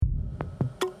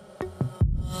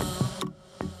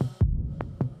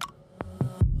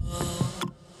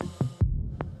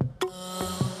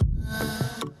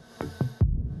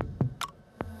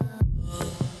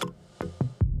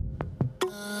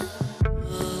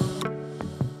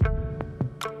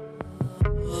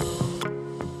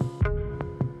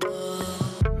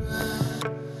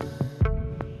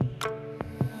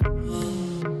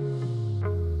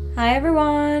Hi,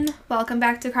 everyone. Welcome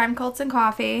back to Crime Cults and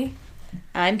Coffee.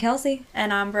 I'm Kelsey.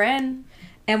 And I'm Bryn.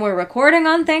 And we're recording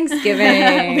on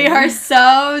Thanksgiving. We are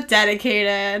so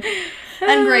dedicated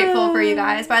and grateful for you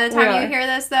guys. By the time you hear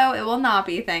this, though, it will not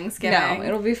be Thanksgiving. No,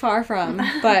 it'll be far from.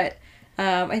 But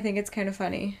I think it's kind of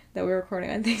funny that we're recording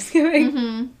on Thanksgiving.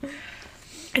 Mm-hmm.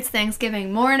 It's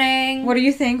Thanksgiving morning. What are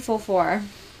you thankful for?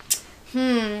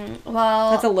 Well...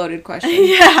 That's a loaded question.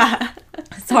 Yeah.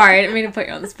 Sorry, I didn't mean to put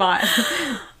you on the spot.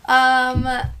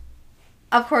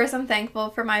 Of course, I'm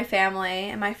thankful for my family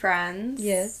and my friends.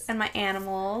 Yes. And my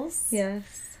animals.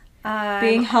 Yes.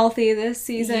 Being healthy this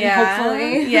season,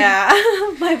 hopefully. Yeah.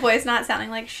 My voice not sounding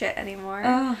like shit anymore.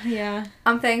 Oh, yeah.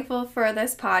 I'm thankful for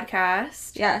this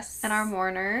podcast. Yes. And our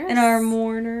mourners.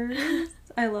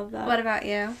 I love that. What about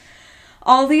you?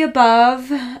 All the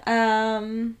above.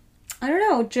 I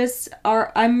don't know,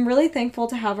 I'm really thankful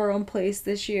to have our own place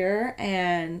this year,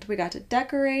 and we got to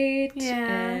decorate. Yeah.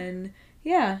 And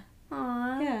yeah.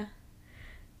 Aww. Yeah.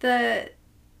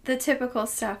 The typical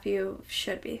stuff you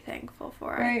should be thankful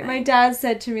for. Right. My dad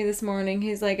said to me this morning,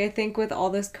 he's like, I think with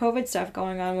all this COVID stuff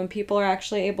going on, when people are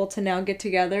actually able to now get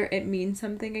together, it means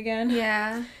something again.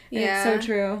 Yeah. And yeah. It's so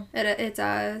true. It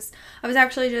does. I was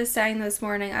actually just saying this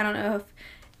morning, I don't know if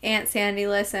Aunt Sandy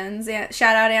listens.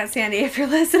 Shout out Aunt Sandy if you're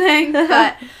listening.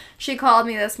 But she called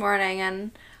me this morning, and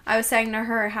I was saying to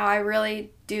her how I really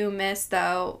do miss,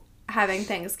 though, having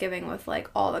Thanksgiving with,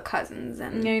 like, all the cousins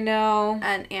and I know.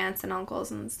 And aunts and uncles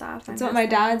and stuff. That's what my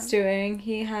dad's doing.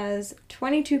 He has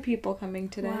 22 people coming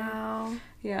today. Wow.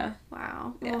 Yeah.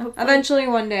 Wow. Yeah. Well, Eventually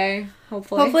one day,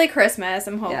 hopefully. Hopefully Christmas,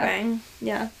 I'm hoping.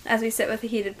 Yeah. As we sit with a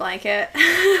heated blanket.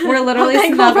 We're literally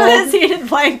snuggled. For this heated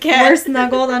blanket. We're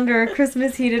snuggled under a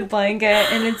Christmas heated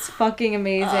blanket, and it's fucking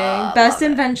amazing. Best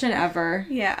invention ever.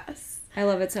 Yes. I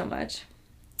love it so much.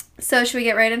 So should we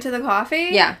get right into the coffee?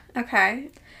 Yeah. Okay.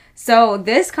 So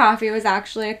this coffee was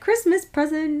actually a Christmas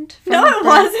present. No, it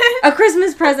wasn't. A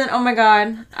Christmas present. Oh my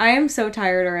god. I am so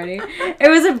tired already. It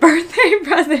was a birthday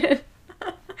present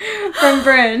from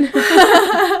Bryn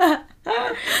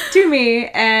to me,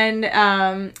 and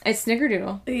it's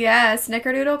Snickerdoodle. Yeah,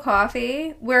 Snickerdoodle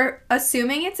coffee. We're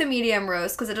assuming it's a medium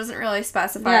roast because it doesn't really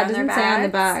specify Yeah, it on their doesn't say on the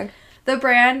bag. The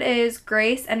brand is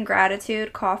Grace and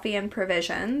Gratitude Coffee and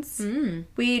Provisions.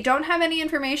 We don't have any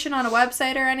information on a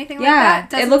website or anything like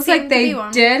that. It looks like they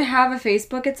did have a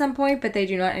Facebook at some point, but they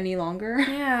do not any longer.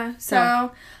 Yeah.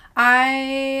 So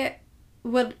I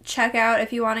would check out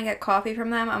if you want to get coffee from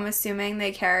them. I'm assuming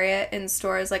they carry it in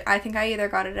stores. Like, I think I either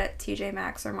got it at TJ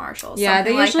Maxx or Marshall's. Yeah,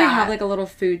 they usually like have, like, a little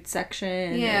food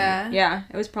section. Yeah. Yeah,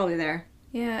 it was probably there.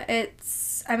 Yeah,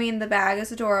 the bag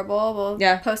is adorable. We'll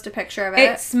post a picture of it.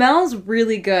 It smells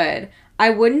really good. I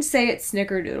wouldn't say it's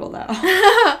Snickerdoodle, though.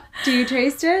 Do you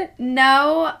taste it?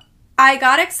 No. I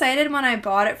got excited when I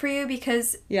bought it for you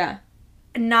because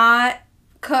not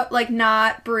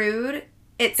brewed,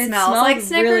 it smells like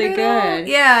Snickerdoodle. Really good.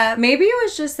 Yeah. Maybe it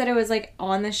was just that it was, like,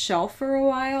 on the shelf for a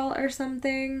while or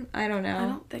something. I don't know. I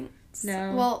don't think so.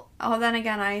 No. Well, then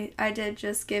again, I did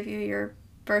just give you your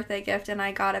birthday gift, and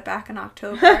I got it back in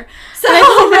October. So I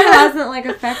hope it hasn't, like,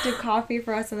 affected coffee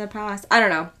for us in the past. I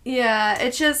don't know. Yeah,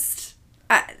 it's just...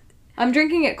 I'm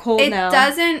drinking it cold now. It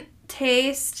doesn't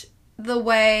taste the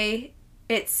way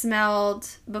it smelled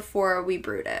before we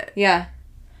brewed it. Yeah.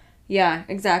 Yeah,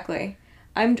 exactly.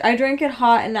 I drank it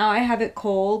hot, and now I have it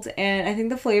cold, and I think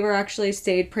the flavor actually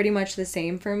stayed pretty much the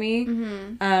same for me.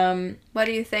 Mm-hmm. What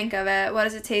do you think of it? What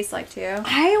does it taste like to you?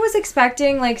 I was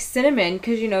expecting, like, cinnamon,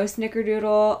 because,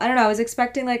 Snickerdoodle, I don't know, I was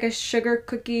expecting, like, a sugar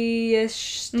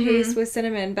cookie-ish taste with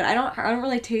cinnamon, but I don't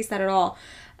really taste that at all.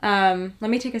 Let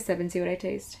me take a sip and see what I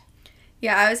taste.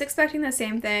 Yeah, I was expecting the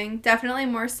same thing. Definitely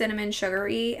more cinnamon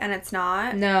sugary, and it's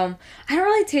not. No. I don't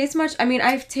really taste much. I mean,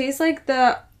 I taste, like,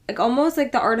 almost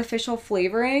like the artificial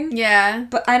flavoring. Yeah.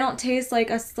 But I don't taste like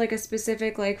a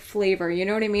specific, like, flavor. You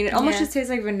know what I mean? It almost just tastes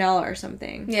like vanilla or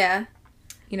something. Yeah.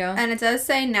 You know? And it does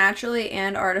say naturally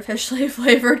and artificially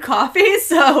flavored coffee,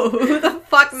 so who the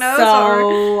fuck knows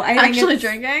so what we're actually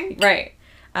drinking? Right.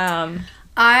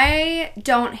 I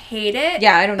don't hate it.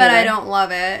 Yeah, I don't But either. I don't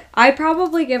love it. I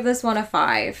probably give this one a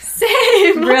 5.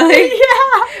 Same. Really?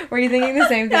 Yeah. Were you thinking the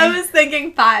same thing? I was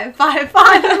thinking 5 in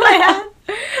my head.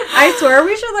 I swear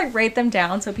we should, like, write them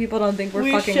down so people don't think we're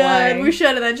fucking lying. We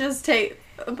should, and then just take...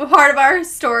 Part of our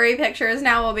story pictures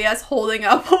now will be us holding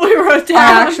up what we wrote down.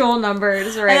 Our actual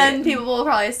numbers, right? And then people will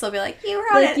probably still be like, you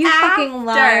wrote it you after. fucking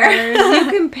liars.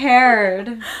 You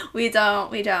compared. We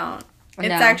don't.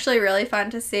 It's actually really fun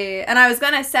to see. And I was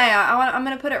going to say, I'm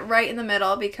going to put it right in the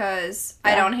middle because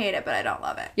I don't hate it, but I don't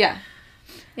love it. Yeah.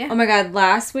 Yeah. Oh my god,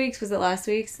 last week's, was it last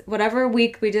week's? Whatever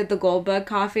week we did the Goldbug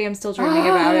coffee, I'm still dreaming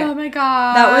about it. Oh my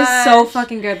god. That was so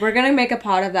fucking good. We're gonna make a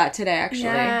pot of that today, actually.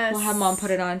 Yes. We'll have Mom put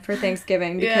it on for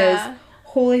Thanksgiving because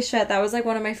holy shit, that was like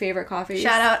one of my favorite coffees.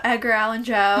 Shout out Edgar Allan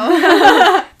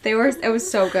Joe. It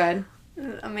was so good.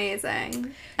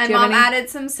 Amazing. And Mom added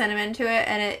some cinnamon to it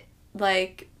and it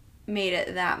like made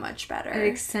it that much better. It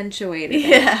accentuated it.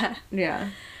 Yeah.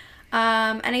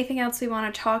 Yeah. Anything else we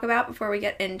want to talk about before we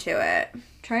get into it? I'm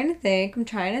trying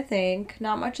to think.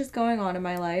 Not much is going on in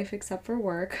my life except for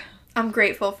work. I'm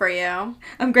grateful for you.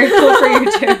 I'm grateful for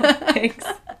you too. Thanks.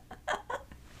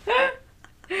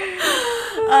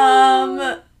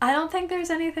 I don't think there's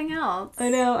anything else. I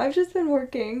know. I've just been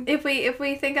working. If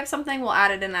we think of something, we'll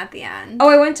add it in at the end.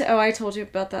 I told you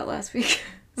about that last week.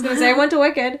 I was going to say I went to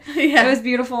Wicked. Yeah. It was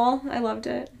beautiful. I loved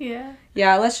it. Yeah.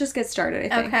 Yeah, let's just get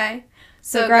started, I think. Okay.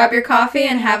 So grab your coffee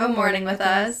and have a morning with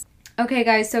us. Okay,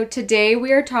 guys, so today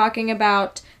we are talking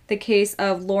about the case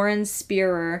of Lauren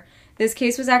Spearer. This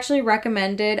case was actually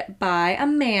recommended by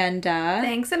Amanda.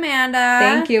 Thanks, Amanda.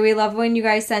 Thank you. We love when you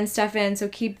guys send stuff in, so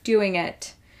keep doing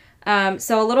it.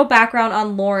 So a little background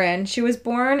on Lauren. She was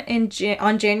born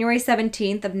on January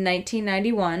 17th of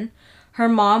 1991. Her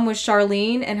mom was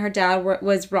Charlene, and her dad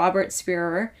was Robert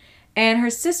Spearer, and her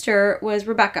sister was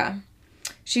Rebecca.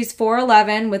 She's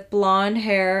 4'11" with blonde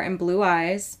hair and blue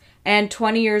eyes, and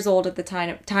 20 years old at the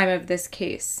time of this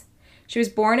case. She was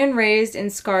born and raised in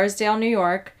Scarsdale, New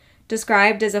York,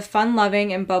 described as a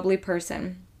fun-loving and bubbly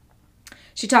person.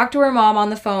 She talked to her mom on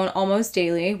the phone almost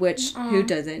daily, which who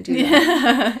doesn't do that?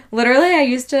 Yeah. Literally,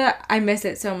 I miss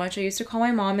it so much. I used to call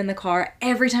my mom in the car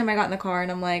every time I got in the car,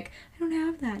 and I'm like, I don't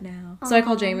have that now. So I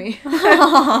call Jamie.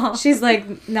 She's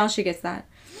like, now she gets that.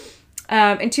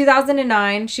 In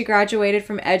 2009, she graduated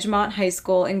from Edgemont High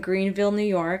School in Greenville, New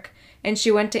York, and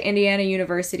she went to Indiana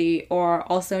University, or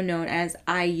also known as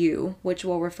IU, which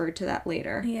we'll refer to that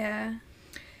later. Yeah.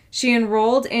 She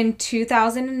enrolled in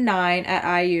 2009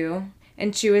 at IU,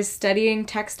 and she was studying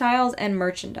textiles and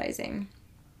merchandising.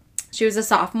 She was a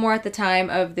sophomore at the time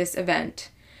of this event,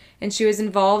 and she was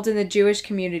involved in the Jewish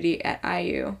community at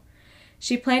IU.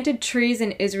 She planted trees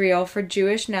in Israel for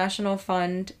Jewish National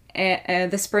Fund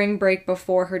the spring break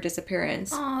before her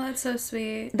disappearance. Oh, that's so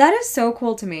sweet. That is so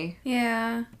cool to me.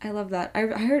 Yeah. I love that. I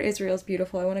heard Israel's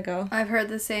beautiful. I want to go. I've heard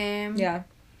the same. Yeah.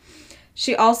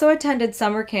 She also attended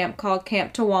summer camp called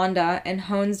Camp Tawanda in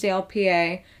Honesdale,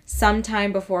 PA,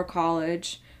 sometime before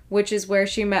college, which is where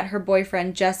she met her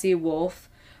boyfriend Jesse Wolf,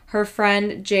 her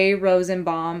friend Jay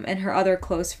Rosenbaum, and her other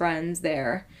close friends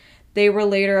there. They were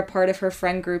later a part of her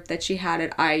friend group that she had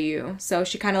at IU. So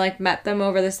she kind of like met them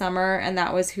over the summer, and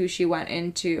that was who she went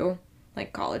into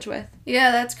like college with.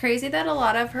 Yeah, that's crazy that a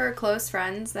lot of her close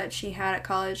friends that she had at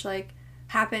college like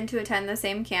happened to attend the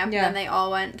same camp, and then they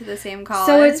all went to the same college.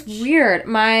 So it's weird.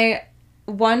 My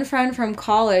one friend from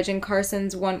college and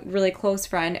Carson's one really close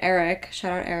friend, Eric,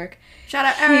 shout out Eric. Shout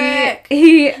out Eric.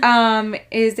 He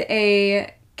is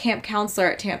a camp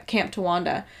counselor at Camp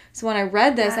Tawanda. So when I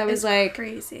read this, I was like,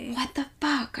 crazy. What the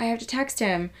fuck? I have to text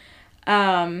him.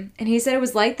 And he said it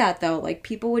was like that though. Like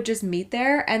people would just meet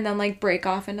there and then like break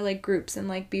off into like groups and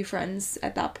like be friends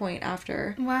at that point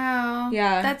after. Wow.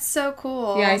 Yeah. That's so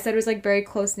cool. Yeah, I said it was like very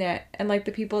close knit, and like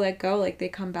the people that go, like they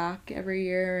come back every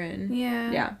year and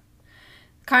yeah.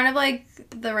 Kind of like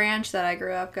the ranch that I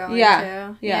grew up going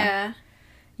to. Yeah.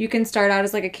 You can start out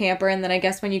as like a camper, and then I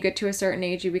guess when you get to a certain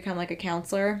age, you become like a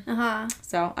counselor.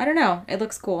 So I don't know. It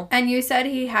looks cool. And you said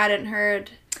he hadn't heard.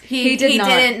 He did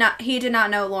not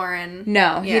know Lauren.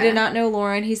 No, he did not know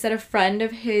Lauren. He said a friend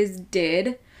of his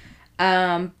did,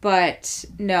 but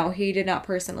no, he did not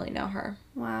personally know her.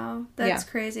 Wow, that's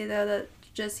crazy though. That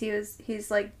just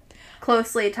he's like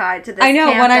closely tied to this. I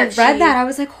know. Camp when I read that, I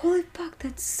was like, holy fuck,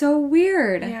 that's so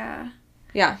weird.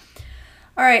 Yeah.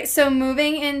 All right, so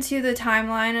moving into the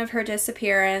timeline of her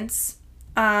disappearance,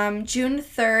 June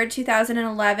 3rd,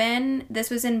 2011, this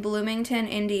was in Bloomington,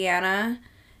 Indiana.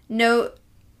 Note,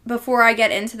 before I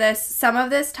get into this, some of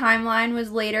this timeline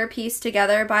was later pieced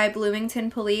together by Bloomington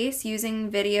police using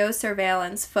video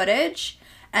surveillance footage,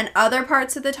 and other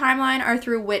parts of the timeline are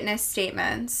through witness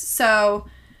statements. So,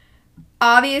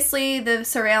 obviously, the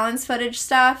surveillance footage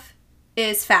stuff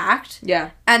is fact.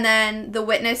 Yeah. And then the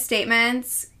witness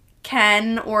statements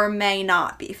can or may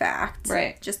not be fact.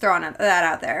 Right. Just throwing that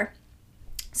out there.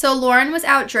 So Lauren was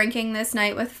out drinking this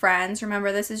night with friends.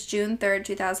 Remember, this is June 3rd,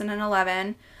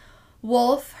 2011.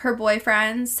 Wolf, her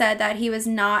boyfriend, said that he was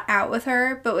not out with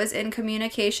her, but was in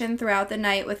communication throughout the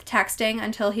night with texting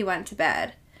until he went to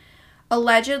bed.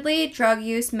 Allegedly, drug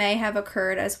use may have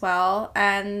occurred as well,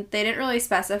 and they didn't really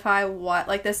specify what.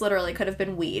 Like, this literally could have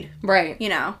been weed. Right. You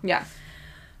know? Yeah.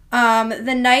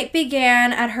 The night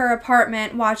began at her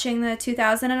apartment watching the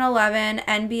 2011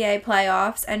 NBA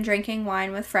playoffs and drinking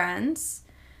wine with friends.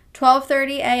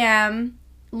 12:30 a.m.,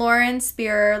 Lauren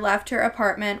Spear left her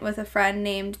apartment with a friend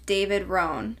named David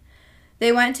Rohn.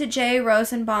 They went to Jay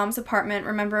Rosenbaum's apartment.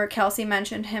 Remember, Kelsey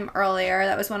mentioned him earlier.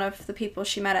 That was one of the people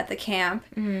she met at the camp.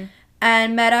 Mm-hmm.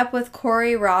 And met up with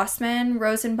Corey Rossman,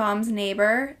 Rosenbaum's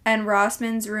neighbor, and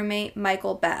Rossman's roommate,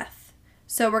 Michael Beth.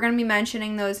 So we're going to be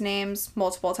mentioning those names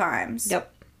multiple times.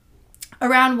 Yep.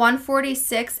 Around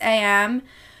 1:46 a.m.,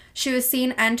 she was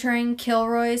seen entering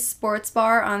Kilroy's sports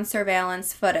bar on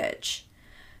surveillance footage.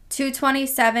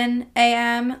 2:27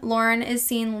 a.m., Lauren is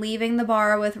seen leaving the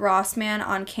bar with Rossman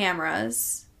on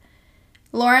cameras.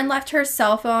 Lauren left her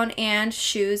cell phone and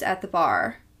shoes at the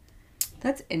bar.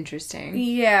 That's interesting.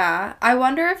 Yeah. I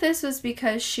wonder if this was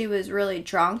because she was really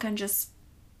drunk and just,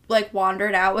 like,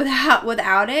 wandered out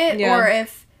without it. Yeah. Or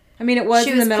if I mean, it was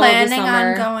she in the was middle of the planning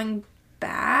summer. on going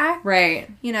back. Right.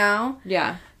 You know?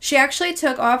 Yeah. She actually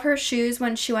took off her shoes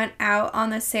when she went out on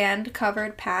the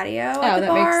sand-covered patio at the that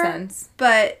bar. makes sense.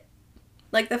 But,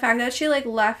 like, the fact that she, like,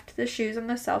 left the shoes and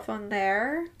the cell phone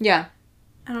there. Yeah.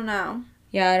 I don't know.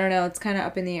 Yeah, I don't know. It's kind of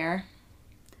up in the air.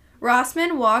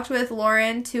 Rossman walked with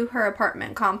Lauren to her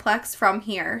apartment complex from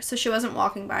here, so she wasn't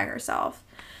walking by herself.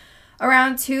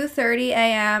 Around 2:30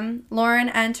 a.m., Lauren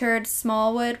entered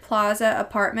Smallwood Plaza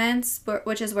Apartments,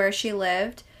 which is where she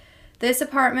lived. This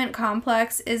apartment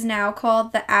complex is now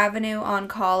called the Avenue on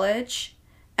College,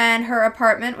 and her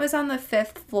apartment was on the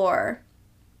 5th floor.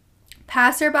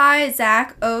 Passerby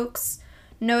Zach Oakes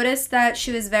noticed that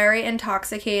she was very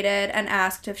intoxicated and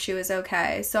asked if she was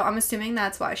okay. So I'm assuming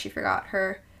that's why she forgot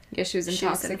her. Yeah, she was Shoes and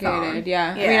intoxicated. phone.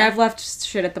 Yeah. Yeah. I mean, I've left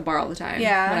shit at the bar all the time.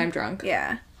 Yeah. When I'm drunk.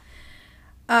 Yeah.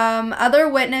 Other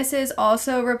witnesses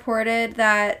also reported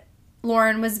that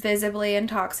Lauren was visibly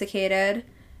intoxicated.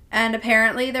 And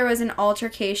apparently there was an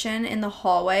altercation in the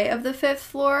hallway of the 5th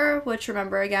floor, which,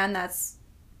 remember, again, that's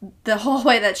the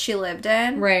hallway that she lived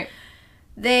in. Right.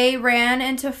 They ran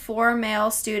into 4 male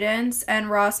students, and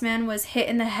Rossman was hit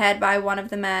in the head by one of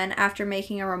the men after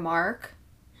making a remark,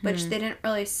 which they didn't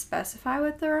really specify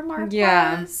what the remark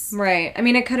was. Right. I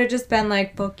mean, it could have just been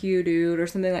like, fuck you, dude, or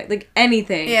something like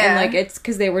anything. Yeah. And, like, it's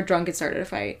because they were drunk and started a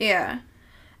fight. Yeah.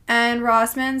 And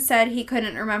Rossman said he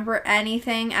couldn't remember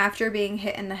anything after being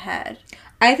hit in the head.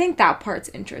 I think that part's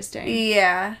interesting.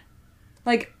 Yeah.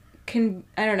 Like, I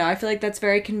don't know. I feel like that's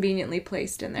very conveniently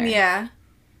placed in there. Yeah.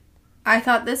 I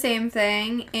thought the same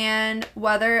thing, and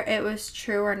whether it was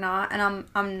true or not, and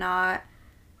I'm not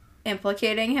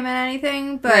implicating him in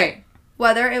anything, but right.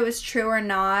 whether it was true or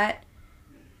not,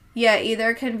 yeah,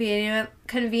 either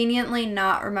conveniently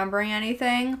not remembering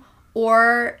anything,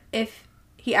 or if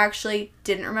he actually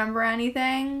didn't remember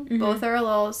anything, both are a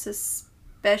little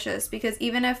suspicious, because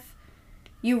even if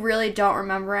you really don't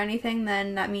remember anything,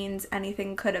 then that means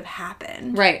anything could have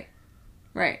happened. Right.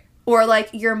 Right. Or, like,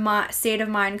 your state of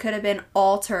mind could have been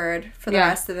altered for the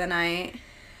rest of the night.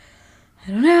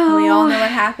 I don't know. We all know what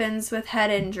happens with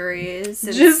head injuries.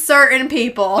 Just certain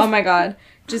people. Oh, my God.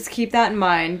 Just keep that in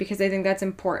mind, because I think that's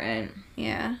important.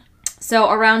 Yeah. So,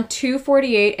 around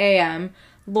 2:48 a.m.,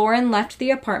 Lauren left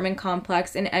the apartment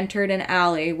complex and entered an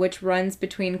alley which runs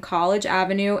between College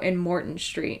Avenue and Morton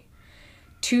Street.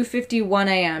 2:51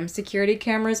 a.m., security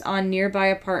cameras on nearby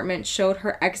apartments showed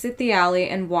her exit the alley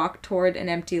and walk toward an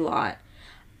empty lot.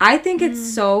 I think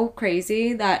it's so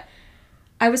crazy that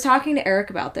I was talking to Eric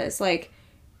about this. Like,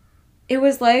 it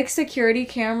was like security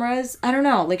cameras. I don't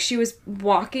know. Like, she was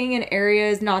walking in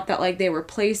areas, not that, like, they were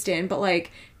placed in, but,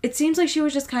 like, it seems like she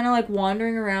was just kind of, like,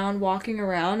 wandering around, walking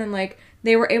around, and, like,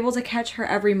 they were able to catch her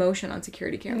every motion on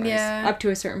security cameras. Yeah. Up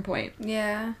to a certain point.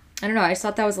 Yeah. I don't know. I just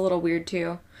thought that was a little weird,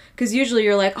 too. Because usually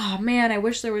you're like, oh, man, I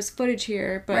wish there was footage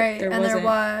here. But right, there and wasn't. there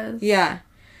was. Yeah.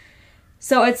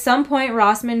 So at some point,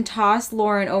 Rossman tossed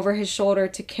Lauren over his shoulder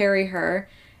to carry her.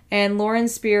 And Lauren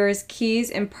Spears'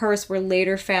 keys and purse were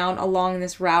later found along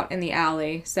this route in the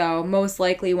alley. So most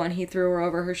likely when he threw her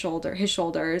over his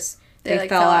shoulders, they like,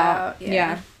 fell out.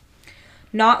 Yeah.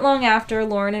 Not long after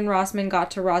Lauren and Rossman got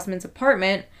to Rossman's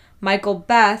apartment, Michael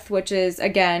Beth, which is,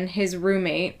 again, his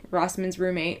roommate, Rossman's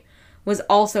roommate, was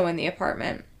also in the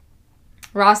apartment.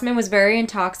 Rossman was very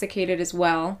intoxicated as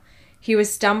well. He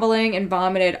was stumbling and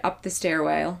vomited up the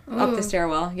stairwell. Ooh. Up the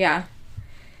stairwell, yeah.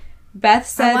 Beth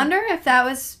said... I wonder if that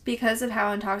was because of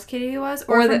how intoxicated he was,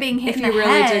 or from being hit in the head. If he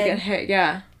really did get hit,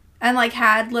 yeah. And, like,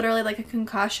 had literally, like, a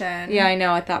concussion. Yeah, I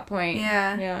know, at that point.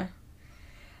 Yeah. Yeah.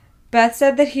 Beth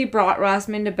said that he brought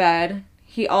Rossman to bed.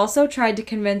 He also tried to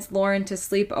convince Lauren to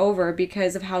sleep over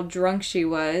because of how drunk she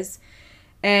was.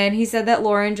 And he said that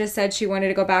Lauren just said she wanted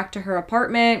to go back to her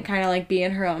apartment, kind of like be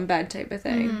in her own bed type of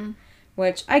thing. Mm-hmm.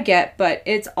 Which I get, but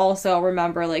it's also,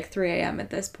 remember, like 3 a.m. at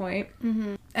this point.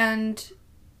 Mm-hmm. And,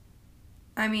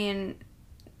 I mean,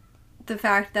 the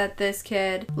fact that this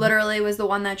kid literally was the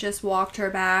one that just walked her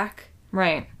back.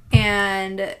 Right.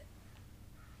 And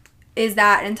is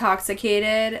that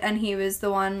intoxicated, and he was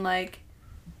the one, like,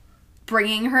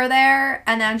 bringing her there,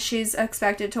 and then she's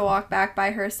expected to walk back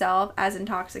by herself as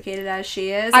intoxicated as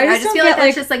she is. Like, I just feel like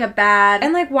that's just, like, a bad...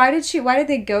 And, like, why did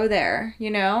they go there, you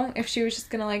know? If she was just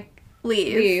gonna, like...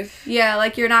 Leave. Yeah,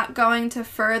 like, you're not going to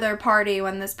further party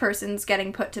when this person's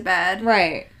getting put to bed.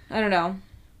 Right. I don't know.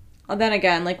 Well, then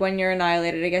again, like, when you're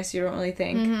annihilated, I guess you don't really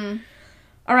think. Mm-hmm.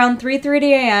 Around 3:30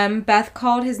 a.m., Beth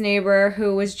called his neighbor,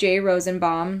 who was Jay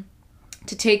Rosenbaum,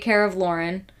 to take care of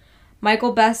Lauren.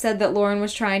 Michael Beth said that Lauren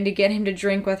was trying to get him to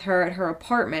drink with her at her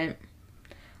apartment.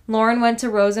 Lauren went to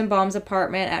Rosenbaum's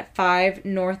apartment at 5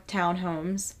 North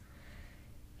Townhomes.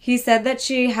 He said that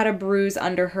she had a bruise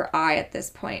under her eye at this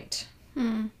point.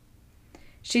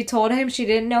 She told him she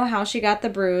didn't know how she got the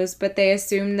bruise, but they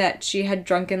assumed that she had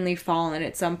drunkenly fallen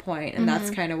at some point, and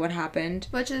that's kind of what happened.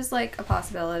 Which is, like, a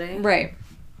possibility. Right.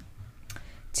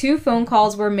 2 phone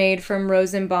calls were made from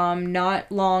Rosenbaum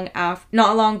not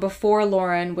long before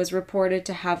Lauren was reported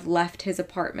to have left his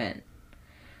apartment.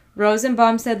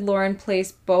 Rosenbaum said Lauren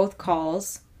placed both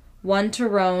calls, one to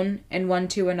Roan and one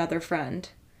to another friend.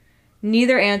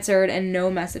 Neither answered, and no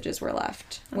messages were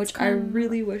left, which I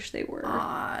really wish they were.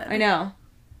 Odd. I know.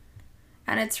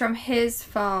 And it's from his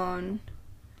phone,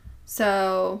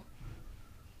 so...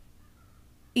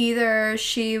 Either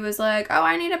she was like, oh,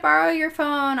 I need to borrow your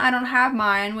phone. I don't have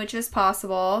mine, which is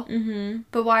possible. Mm-hmm.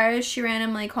 But why is she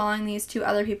randomly calling these 2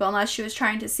 other people unless she was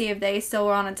trying to see if they still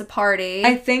wanted to party?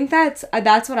 I think that's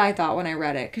what I thought when I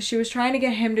read it. Because she was trying to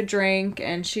get him to drink,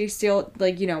 and she still,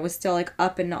 like, you know, was still, like,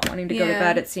 up and not wanting to go to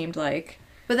bed, it seemed like.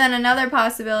 But then another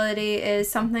possibility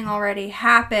is something already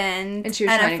happened. And she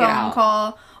was trying to get out.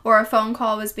 Call, or a phone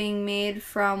call was being made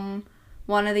from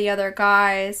one of the other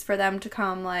guys for them to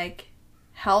come, like...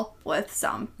 help with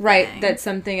something. Right, that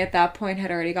something at that point had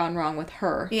already gone wrong with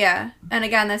her. Yeah, and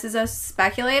again, this is us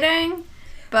speculating,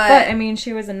 but I mean,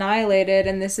 she was annihilated,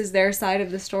 and this is their side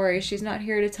of the story. She's not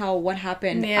here to tell what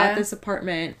happened at this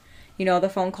apartment. You know, the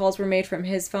phone calls were made from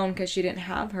his phone because she didn't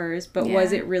have hers, but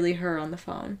was it really her on the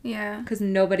phone? Yeah. Because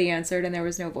nobody answered, and there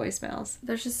was no voicemails.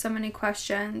 There's just so many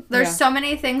questions. There's so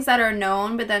many things that are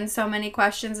known, but then so many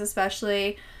questions,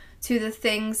 especially to the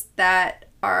things that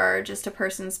are just a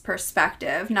person's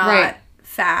perspective, not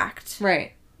fact.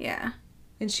 Right. Yeah.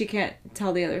 And she can't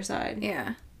tell the other side.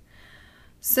 Yeah.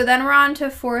 So then we're on to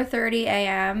 4:30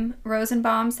 a.m.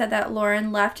 Rosenbaum said that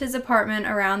Lauren left his apartment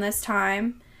around this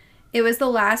time. It was the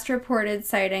last reported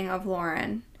sighting of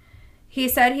Lauren. He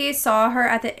said he saw her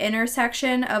at the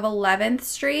intersection of 11th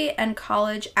Street and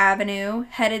College Avenue,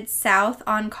 headed south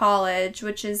on College,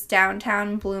 which is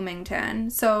downtown Bloomington.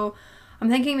 So... I'm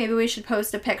thinking maybe we should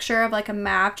post a picture of, like, a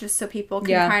map just so people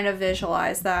can kind of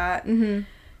visualize that. Mm-hmm.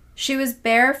 She was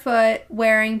barefoot,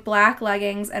 wearing black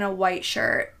leggings and a white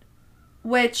shirt,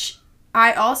 which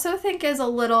I also think is a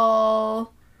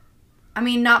little, I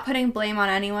mean, not putting blame on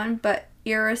anyone, but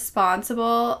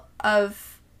irresponsible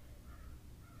of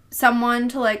someone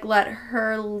to, like, let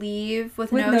her leave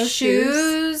with no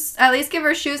shoes. At least give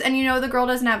her shoes, and you know the girl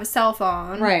doesn't have a cell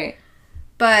phone. Right.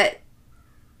 But...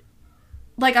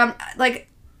 Like, I'm, like,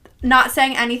 not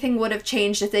saying anything would have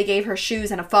changed if they gave her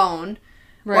shoes and a phone.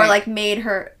 Right. Or, like, made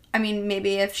her... I mean,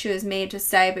 maybe if she was made to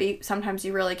stay, but sometimes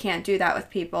you really can't do that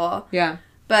with people. Yeah.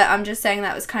 But I'm just saying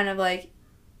that was kind of, like,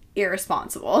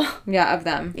 irresponsible. Yeah, of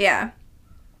them. Yeah.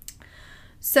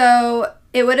 So,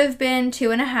 it would have been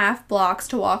 2.5 blocks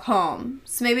to walk home.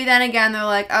 So, maybe then again, they're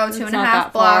like, oh,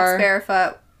 2.5 blocks,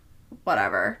 barefoot,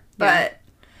 whatever. But...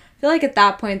 I feel like at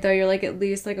that point, though, you're, like, at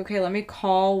least, like, okay, let me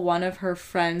call one of her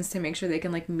friends to make sure they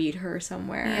can, like, meet her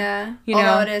somewhere. Yeah. You know?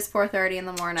 Although it is 4:30 in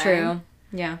the morning. True.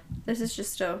 Yeah. This is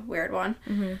just a weird one.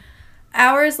 Mm-hmm.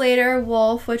 Hours later,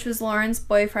 Wolf, which was Lauren's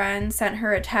boyfriend, sent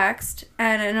her a text,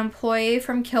 and an employee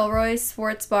from Kilroy's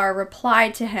Sports Bar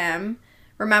replied to him.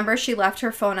 Remember, she left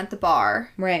her phone at the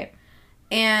bar. Right.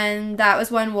 And that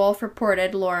was when Wolf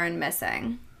reported Lauren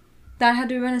missing. That had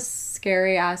to have been a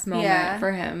scary-ass moment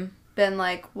for him. Been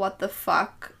like, what the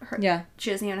fuck? Yeah.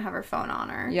 She doesn't even have her phone on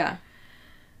her. Yeah.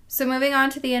 So moving on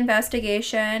to the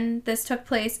investigation, this took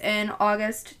place in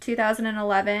August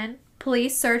 2011.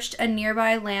 Police searched a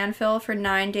nearby landfill for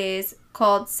 9 days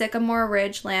called Sycamore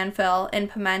Ridge Landfill in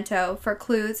Pimento for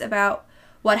clues about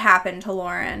what happened to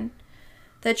Lauren.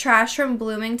 The trash from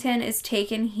Bloomington is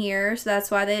taken here, so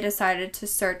that's why they decided to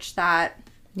search that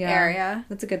area.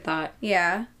 That's a good thought.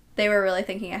 Yeah. They were really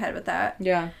thinking ahead with that.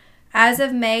 Yeah. As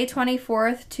of May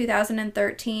 24th,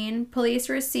 2013, police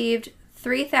received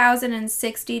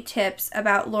 3,060 tips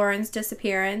about Lauren's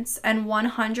disappearance, and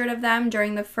 100 of them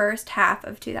during the first half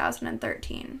of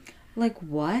 2013. Like,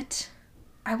 what?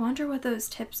 I wonder what those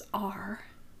tips are.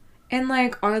 And,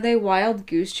 like, are they wild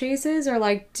goose chases, or,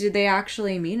 like, do they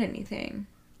actually mean anything?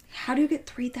 How do you get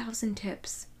 3,000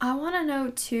 tips? I want to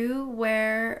know, too,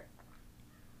 where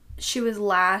she was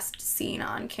last seen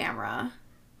on camera.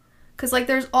 Because, like,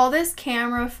 there's all this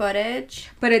camera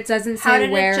footage. But it doesn't say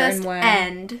where and when. How did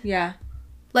it just end? Yeah.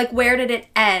 Like, where did it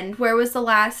end? Where was the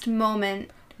last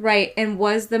moment? Right, and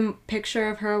was the picture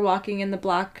of her walking in the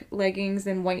black leggings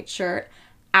and white shirt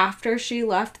after she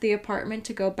left the apartment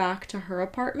to go back to her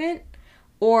apartment?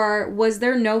 Or was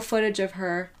there no footage of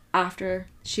her after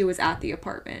she was at the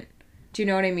apartment? Do you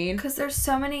know what I mean? Because there's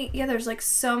so many, there's like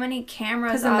so many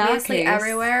cameras in obviously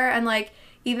everywhere. And like,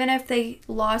 even if they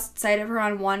lost sight of her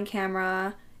on one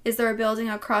camera, is there a building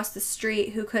across the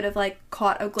street who could have like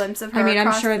caught a glimpse of her? I mean,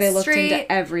 I'm sure they looked street?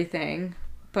 into everything.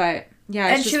 But yeah,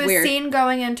 it's and just she was weird. seen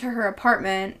going into her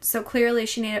apartment, so clearly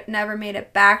she never made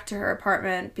it back to her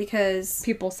apartment because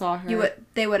people saw her.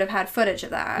 They would have had footage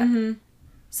of that. Mm-hmm.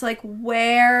 So like,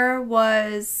 where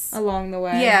was along the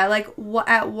way? Yeah, like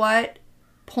at what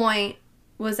point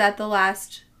was that the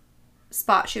last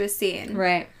spot she was seen?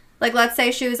 Right. Like, let's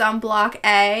say she was on block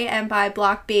A, and by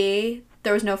block B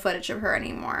there was no footage of her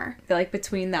anymore. Like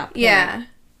between that point. Yeah.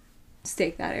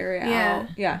 Stake that area out.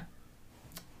 Yeah.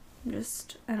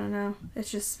 I don't know.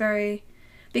 It's just very...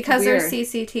 Because there's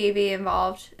CCTV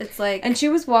involved, it's like... And she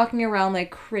was walking around like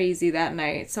crazy that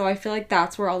night, so I feel like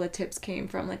that's where all the tips came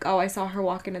from. Like, oh, I saw her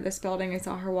walk into this building, I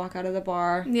saw her walk out of the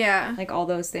bar. Yeah. Like, all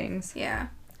those things. Yeah.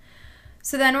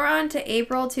 So then we're on to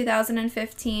April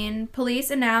 2015. Police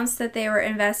announced that they were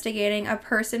investigating a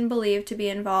person believed to be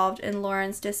involved in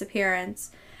Lauren's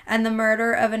disappearance and the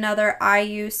murder of another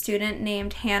IU student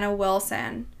named Hannah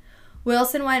Wilson.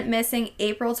 Wilson went missing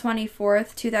April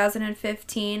 24th,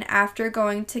 2015 after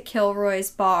going to Kilroy's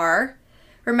bar.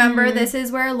 Remember, this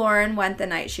is where Lauren went the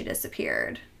night she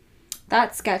disappeared.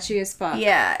 That's sketchy as fuck.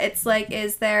 Yeah, it's like,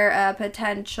 is there a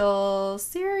potential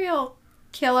serial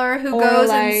killer who goes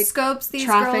like and scopes these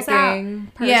girls out?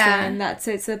 Trafficking person that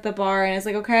sits at the bar and is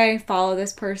like, okay, follow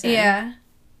this person. Yeah.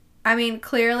 I mean,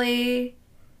 clearly,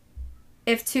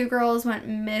 if two girls went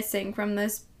missing from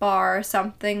this bar,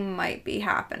 something might be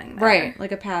happening there. Right,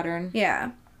 like a pattern.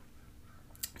 Yeah.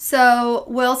 So,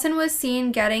 Wilson was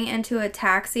seen getting into a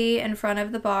taxi in front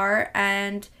of the bar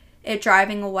and it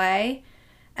driving away,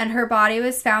 and her body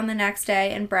was found the next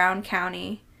day in Brown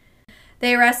County.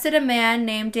 They arrested a man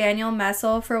named Daniel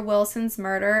Messel for Wilson's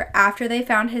murder after they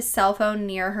found his cell phone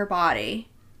near her body.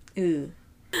 Ooh.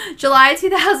 July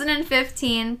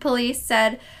 2015, police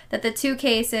said that the two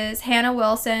cases, Hannah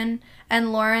Wilson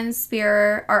and Lauren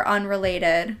Spearer, are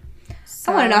unrelated.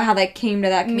 So, I want to know how they came to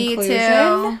that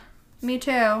conclusion. Me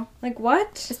too. Like,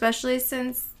 what? Especially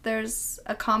since there's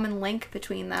a common link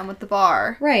between them with the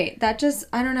bar. Right. That just,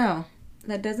 I don't know.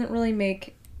 That doesn't really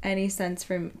make any sense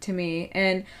to me.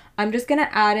 And I'm just going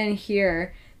to add in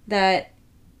here that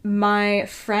my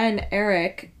friend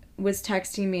Eric was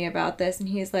texting me about this, and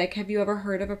he's like, have you ever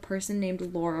heard of a person named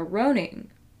Laura Roning?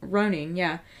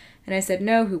 Yeah. And I said,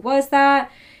 no, who was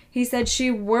that? He said she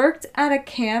worked at a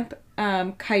camp,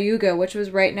 Cayuga, which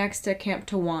was right next to Camp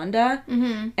Towanda.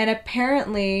 Mm-hmm. And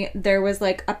apparently there was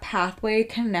like a pathway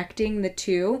connecting the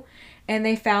two, and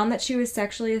they found that she was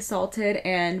sexually assaulted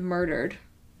and murdered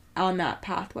on that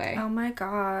pathway. Oh my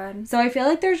god. So I feel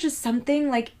like there's just something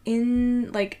like in,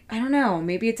 like, I don't know,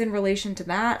 maybe it's in relation to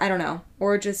that, I don't know,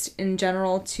 or just in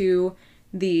general to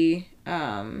the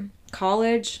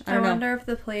college. I wonder if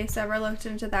the police ever looked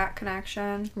into that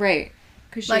connection. Right,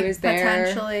 because she like, was there.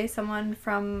 Potentially someone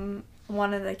from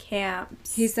one of the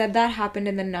camps. He said that happened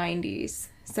in the 90s,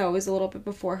 so it was a little bit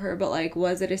before her, but like,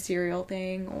 was it a serial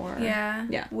thing or...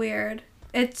 Yeah. Weird.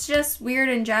 It's just weird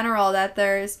in general that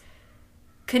there's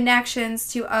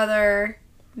connections to other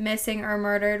missing or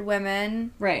murdered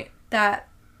women. Right. That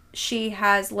she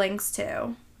has links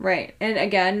to. Right. And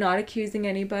again, not accusing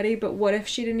anybody, but what if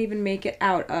she didn't even make it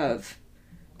out of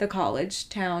the college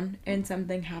town and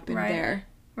something happened there?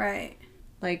 Right.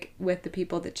 Like, with the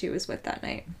people that she was with that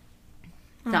night.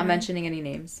 Not mentioning any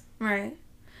names. Right.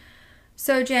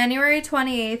 So, January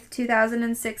 28th,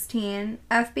 2016,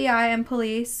 FBI and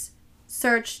police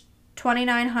searched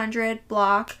 2900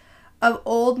 block of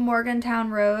Old Morgantown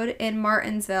Road in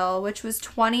Martinsville, which was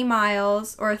 20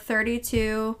 miles or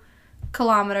 32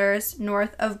 kilometers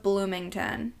north of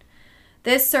Bloomington.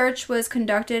 This search was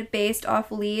conducted based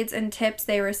off leads and tips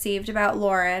they received about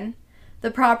Lauren.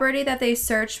 The property that they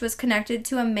searched was connected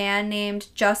to a man named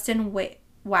Justin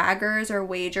Wagers or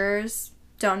Wagers.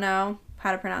 Don't know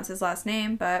how to pronounce his last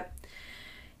name, but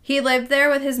he lived there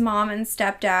with his mom and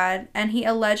stepdad, and he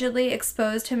allegedly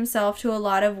exposed himself to a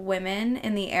lot of women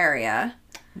in the area.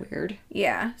 Weird.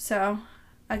 Yeah, so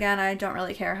again, I don't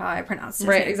really care how I pronounce his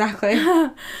Right, name. exactly.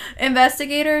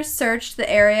 Investigators searched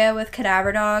the area with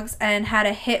cadaver dogs and had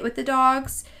a hit with the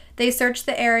dogs. They searched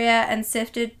the area and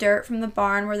sifted dirt from the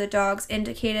barn where the dogs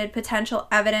indicated potential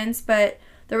evidence, but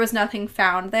there was nothing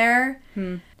found there.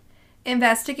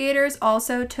 Investigators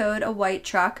also towed a white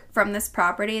truck from this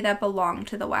property that belonged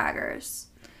to the Wagers.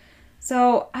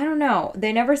 So, I don't know.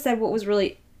 They never said what was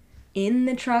really in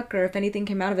the truck or if anything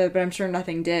came out of it, but I'm sure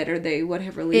nothing did, or they would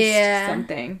have released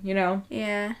something, you know?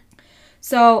 Yeah.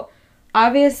 So,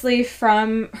 obviously,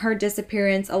 from her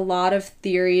disappearance, a lot of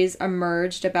theories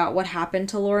emerged about what happened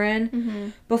to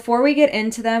Lauren. Before we get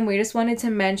into them, we just wanted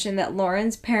to mention that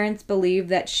Lauren's parents believe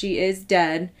that she is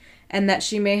dead and that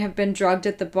she may have been drugged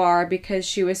at the bar because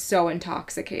she was so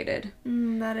intoxicated.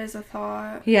 That is a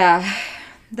thought. Yeah.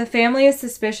 The family is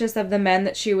suspicious of the men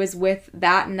that she was with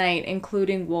that night,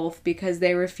 including Wolf, because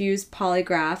they refused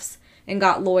polygraphs and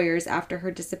got lawyers after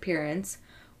her disappearance,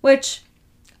 which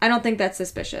I don't think that's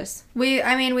suspicious.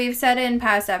 We've said in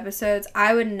past episodes,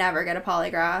 I would never get a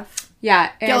polygraph.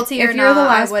 Yeah. Guilty or not, if you're the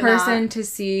last I would person not. to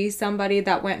see somebody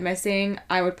that went missing,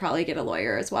 I would probably get a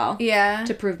lawyer as well. Yeah.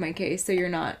 To prove my case, so you're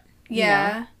not...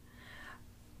 Yeah. You know.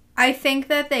 I think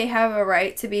that they have a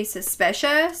right to be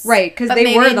suspicious. Right, because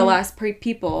they were the last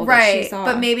people that she saw.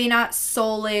 But maybe not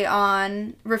solely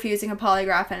on refusing a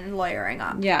polygraph and lawyering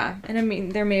up. Yeah, and I mean,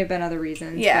 there may have been other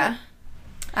reasons. Yeah.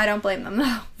 I don't blame them,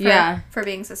 though, for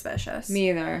being suspicious. Me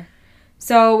either.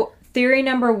 So, theory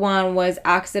number 1 was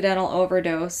accidental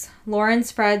overdose.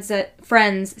 Lauren's friends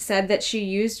said that she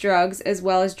used drugs as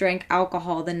well as drank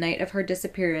alcohol the night of her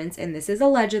disappearance, and this is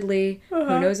allegedly.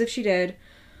 Who knows if she did.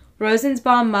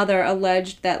 Rosenbaum's mother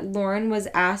alleged that Lauren was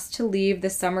asked to leave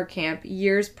the summer camp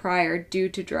years prior due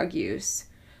to drug use.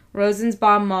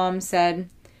 Rosenbaum's mom said,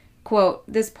 quote,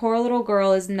 "This poor little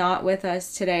girl is not with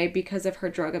us today because of her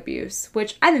drug abuse,"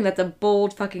 which I think that's a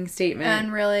bold fucking statement.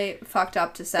 And really fucked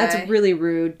up to say. That's really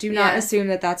rude. Do not assume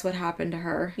that that's what happened to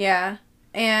her. Yeah.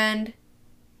 And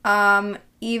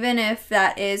even if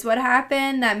that is what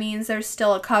happened, that means there's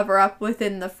still a cover-up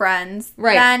within the friends.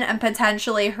 Right. Then, and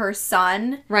potentially her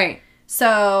son. Right.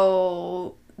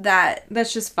 So,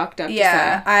 that's just fucked up to say.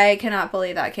 Yeah, I cannot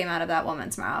believe that came out of that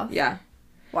woman's mouth. Yeah.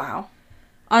 Wow.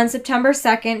 On September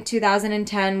 2nd,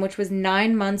 2010, which was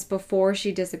 9 months before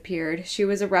she disappeared, she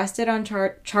was arrested on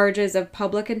charges of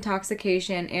public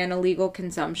intoxication and illegal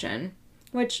consumption.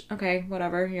 Which, okay,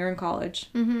 whatever, you're in college.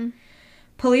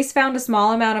 Police found a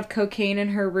small amount of cocaine in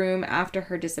her room after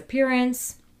her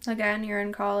disappearance. Again, you're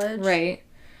in college. Right.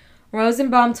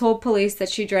 Rosenbaum told police that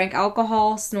she drank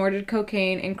alcohol, snorted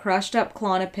cocaine, and crushed up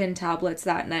Klonopin tablets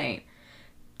that night.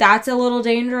 That's a little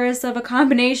dangerous of a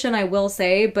combination, I will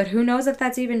say, but who knows if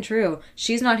that's even true.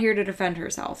 She's not here to defend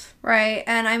herself. Right,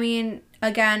 and I mean,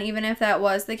 again, even if that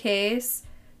was the case,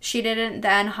 she didn't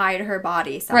then hide her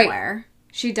body somewhere. Right.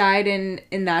 She died, and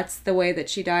that's the way that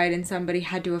she died, and somebody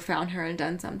had to have found her and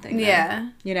done something.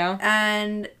 Yeah. You know?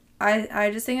 And I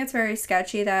just think it's very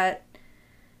sketchy that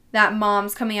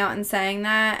mom's coming out and saying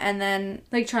that, and then...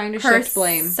 like, trying to shift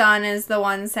blame. Her son is the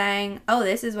one saying, oh,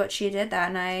 this is what she did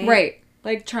that night. Right.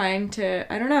 Like, trying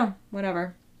to... I don't know.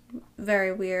 Whatever.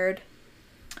 Very weird.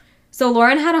 So,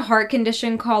 Lauren had a heart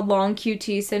condition called long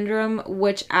QT syndrome,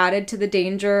 which added to the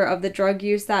danger of the drug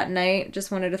use that night.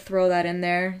 Just wanted to throw that in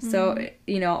there. Mm-hmm. So,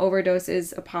 you know, overdose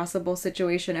is a possible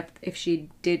situation if she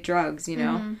did drugs, you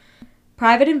know. Mm-hmm.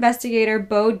 Private investigator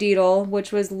Bo Dietl,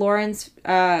 which was Lauren's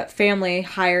family,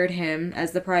 hired him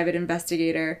as the private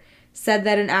investigator, said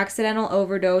that an accidental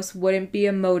overdose wouldn't be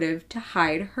a motive to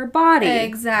hide her body.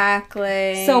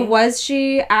 Exactly. So was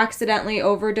she accidentally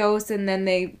overdosed and then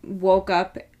they woke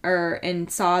up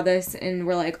and saw this and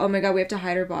were like, oh my god, we have to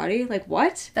hide her body? Like,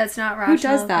 what? That's not rational Who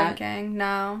does that? thinking.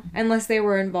 No. Unless they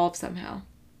were involved somehow.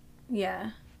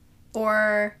 Yeah.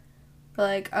 Or...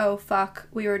 like, oh, fuck,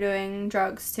 we were doing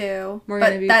drugs too.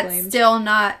 But that's blamed. Still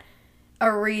not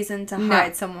a reason to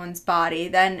hide someone's body.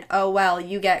 Then, oh, well,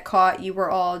 you get caught, you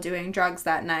were all doing drugs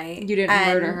that night. You didn't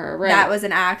murder her, right? That was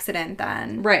an accident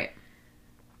then. Right.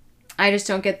 I just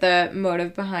don't get the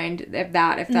motive behind if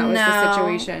that was the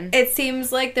situation. It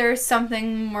seems like there's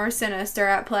something more sinister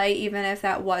at play, even if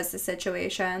that was the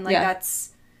situation. Like,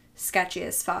 that's sketchy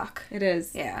as fuck. It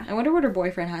is. Yeah. I wonder what her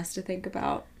boyfriend has to think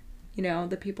about. you know,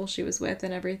 the people she was with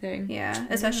and everything. Yeah,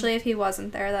 especially if he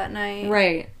wasn't there that night.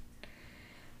 Right.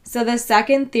 So the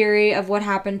second theory of what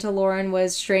happened to Lauren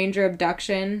was stranger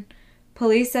abduction.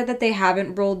 Police said that they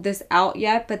haven't ruled this out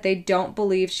yet, but they don't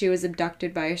believe she was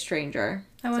abducted by a stranger.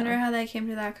 I wonder how they came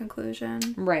to that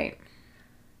conclusion. Right.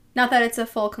 Not that it's a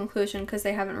full conclusion because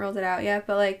they haven't ruled it out yet,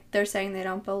 but, like, they're saying they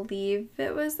don't believe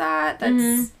it was that.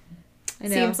 That's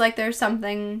seems like there's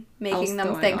something making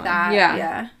them think that.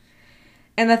 Yeah.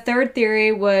 And the third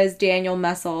theory was Daniel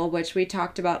Messel, which we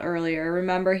talked about earlier.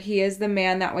 Remember, he is the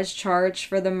man that was charged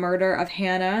for the murder of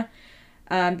Hannah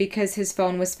because his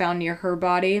phone was found near her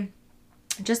body.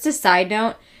 Just a side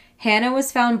note, Hannah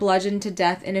was found bludgeoned to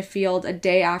death in a field a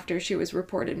day after she was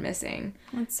reported missing.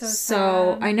 That's so sad.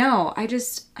 So, I know. I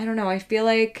don't know. I feel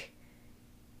like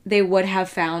they would have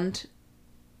found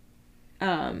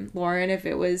Lauren if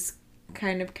it was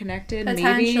kind of connected,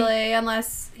 potentially, maybe.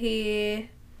 Unless he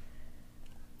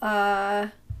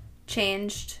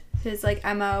changed his, like,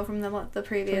 MO from the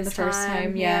previous first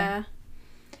time. Yeah.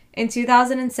 In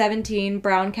 2017,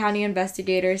 Brown County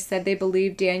investigators said they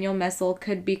believed Daniel Messel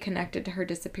could be connected to her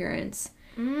disappearance.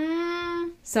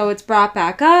 So it's brought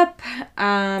back up.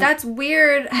 That's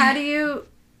weird. How do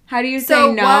you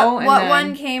say no? What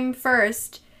one came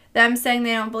first? Them saying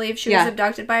they don't believe she was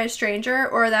abducted by a stranger,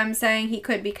 or them saying he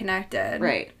could be connected?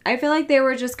 Right. I feel like they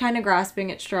were just kind of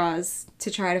grasping at straws to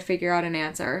try to figure out an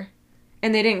answer.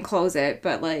 And they didn't close it,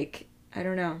 but, like, I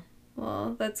don't know.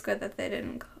 Well, that's good that they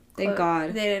didn't. Thank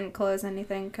God. They didn't close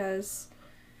anything because,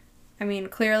 I mean,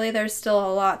 clearly there's still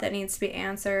a lot that needs to be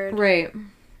answered. Right.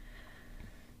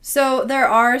 So there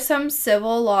are some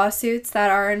civil lawsuits that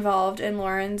are involved in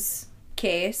Lauren's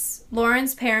case.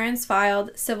 Lauren's parents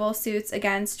filed civil suits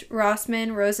against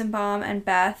Rossman, Rosenbaum, and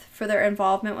Beth for their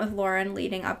involvement with Lauren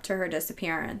leading up to her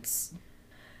disappearance.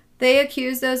 They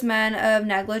accused those men of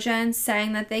negligence,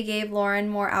 saying that they gave Lauren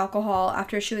more alcohol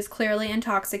after she was clearly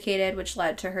intoxicated, which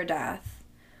led to her death.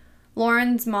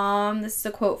 Lauren's mom, this is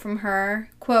a quote from her,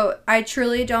 quote, "I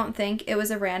truly don't think it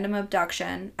was a random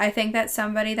abduction. I think that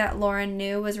somebody that Lauren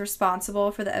knew was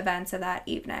responsible for the events of that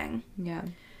evening." Yeah.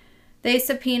 They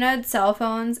subpoenaed cell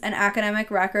phones and academic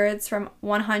records from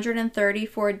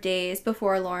 134 days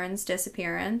before Lauren's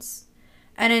disappearance.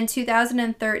 And in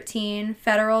 2013,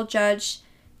 federal judge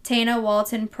Tana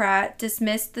Walton Pratt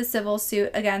dismissed the civil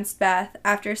suit against Beth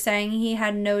after saying he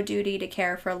had no duty to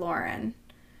care for Lauren.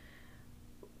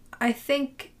 I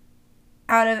think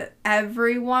out of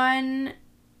everyone,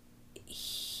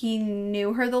 he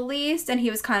knew her the least, and he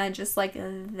was kind of just, like,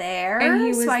 there. And he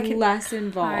was so I could less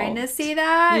involved. kind of see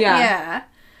that. Yeah.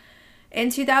 In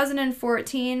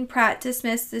 2014, Pratt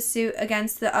dismissed the suit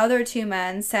against the other two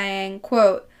men, saying,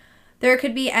 quote, "There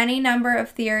could be any number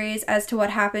of theories as to what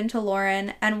happened to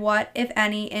Lauren and what, if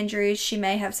any, injuries she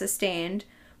may have sustained.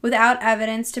 Without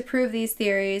evidence to prove these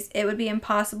theories, it would be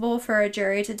impossible for a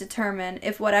jury to determine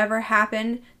if whatever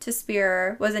happened to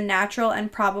Spearer was a natural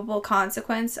and probable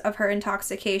consequence of her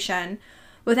intoxication,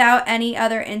 without any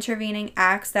other intervening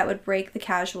acts that would break the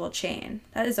causal chain."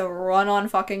 That is a run-on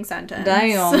fucking sentence.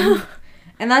 Damn.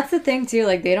 And that's the thing, too.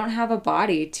 Like, they don't have a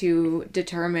body to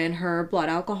determine her blood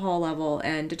alcohol level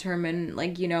and determine,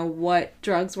 like, you know, what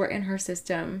drugs were in her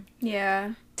system.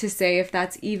 Yeah. To say if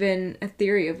that's even a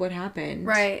theory of what happened.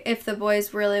 Right. If the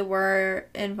boys really were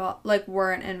involved, like,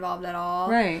 weren't involved at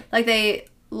all. Right. Like, they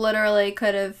literally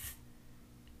could have,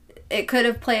 it could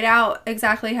have played out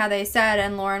exactly how they said,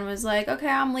 and Lauren was like, okay,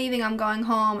 I'm leaving, I'm going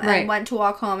home, and went to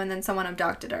walk home, and then someone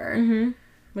abducted her. Mm-hmm.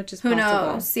 Which is possible. Who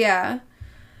knows? Yeah.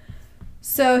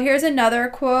 So here's another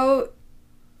quote.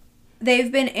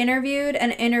 "They've been interviewed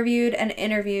and interviewed and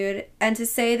interviewed, and to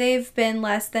say they've been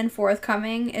less than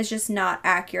forthcoming is just not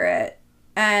accurate."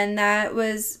 And that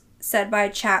was said by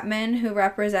Chapman, who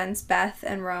represents Beth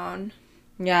and Roan.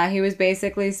 Yeah, he was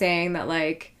basically saying that,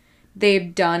 like,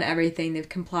 they've done everything, they've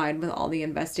complied with all the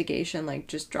investigation, like,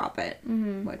 just drop it.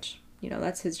 Mm-hmm. Which, you know,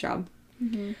 that's his job.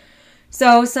 Mm-hmm.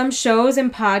 So, some shows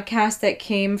and podcasts that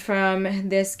came from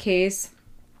this case.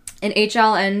 An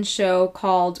HLN show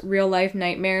called Real Life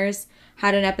Nightmares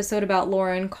had an episode about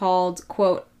Lauren called,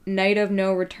 quote, "Night of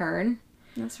No Return."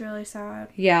 That's really sad.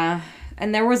 Yeah.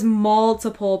 And there was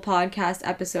multiple podcast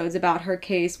episodes about her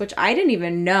case, which I didn't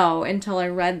even know until I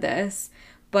read this.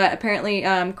 But apparently,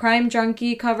 Crime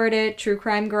Junkie covered it, True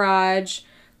Crime Garage,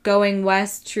 Going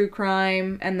West, True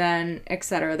Crime, and then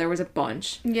etc. There was a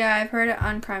bunch. Yeah, I've heard it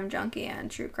on Crime Junkie and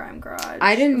True Crime Garage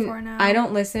before now. I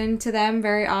don't listen to them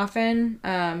very often,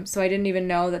 so I didn't even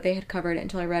know that they had covered it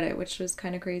until I read it, which was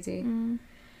kind of crazy. Mm.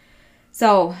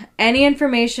 So, any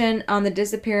information on the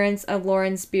disappearance of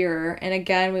Lauren Spearer, and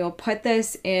again, we will put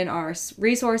this in our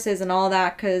resources and all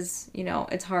that because, you know,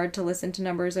 it's hard to listen to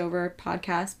numbers over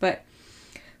podcasts, but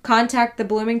contact the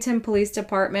Bloomington Police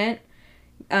Department,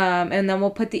 and then we'll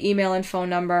put the email and phone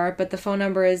number, but the phone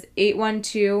number is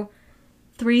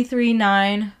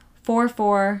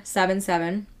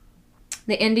 812-339-4477.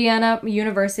 The Indiana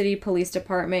University Police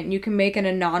Department, you can make an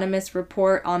anonymous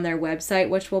report on their website,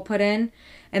 which we'll put in.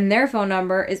 And their phone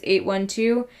number is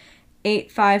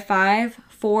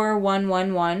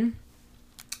 812-855-4111.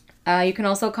 You can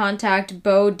also contact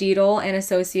Bo Deedle and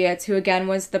Associates, who again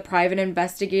was the private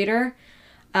investigator.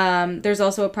 There's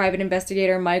also a private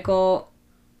investigator, Michael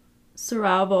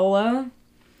Saravola,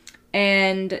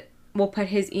 and we'll put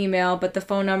his email, but the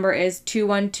phone number is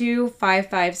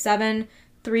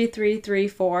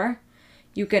 212-557-3334.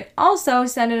 You can also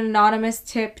send an anonymous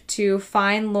tip to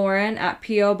Find Lauren at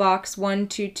P.O. Box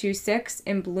 1226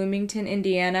 in Bloomington,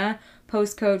 Indiana,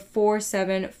 postcode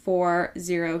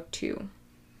 47402.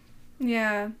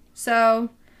 Yeah, so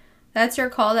that's your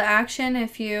call to action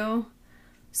if you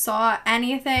saw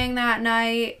anything that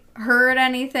night, heard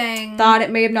anything. Thought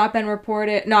it may have not been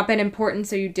important,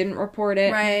 so you didn't report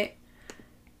it. Right.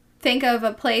 Think of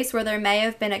a place where there may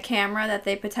have been a camera that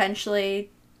they potentially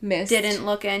didn't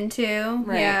look into.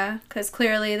 Right. Yeah, because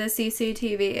clearly the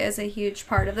CCTV is a huge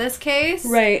part of this case.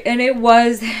 Right, and it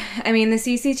was, I mean, the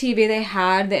CCTV they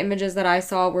had, the images that I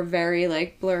saw were very,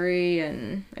 like, blurry,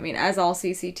 and, I mean, as all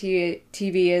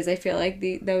CCTV is, I feel like,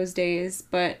 those days,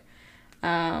 but,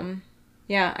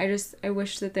 yeah, I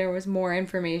wish that there was more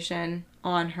information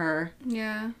on her.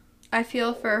 Yeah, I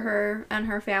feel for her and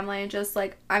her family, just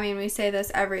like, I mean, we say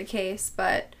this every case,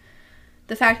 but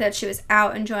the fact that she was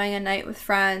out enjoying a night with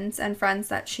friends and friends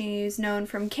that she's known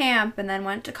from camp and then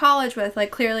went to college with,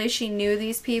 like, clearly she knew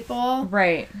these people.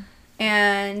 Right.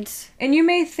 And you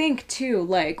may think, too,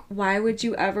 like, why would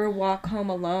you ever walk home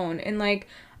alone? And, like,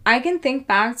 I can think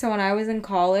back to when I was in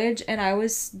college and I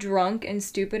was drunk and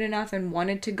stupid enough and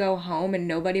wanted to go home and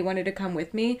nobody wanted to come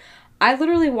with me. I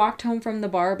literally walked home from the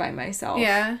bar by myself.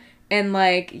 Yeah. And,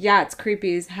 like, yeah, it's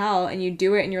creepy as hell, and you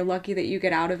do it, and you're lucky that you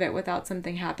get out of it without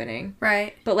something happening.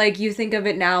 Right. But, like, you think of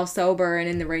it now sober and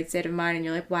in the right state of mind, and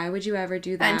you're like, why would you ever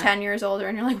do that? And 10 years older,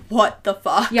 and you're like, what the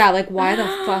fuck? Yeah, like, why the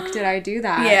fuck did I do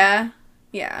that? Yeah.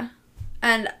 Yeah.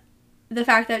 And the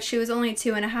fact that she was only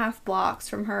 2.5 blocks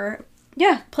from her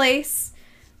place,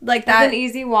 like, that's an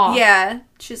easy walk. Yeah.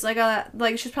 She's like, oh,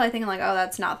 like, she's probably thinking, like, oh,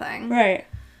 that's nothing. Right.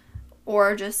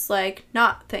 Or just, like,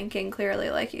 not thinking clearly,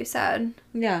 like you said.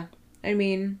 Yeah. I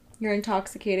mean, you're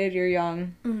intoxicated, you're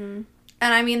young. Mm-hmm.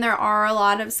 And, I mean, there are a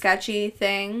lot of sketchy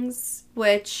things,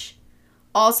 which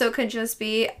also could just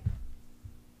be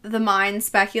the mind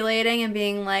speculating and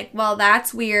being like, well,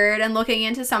 that's weird, and looking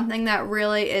into something that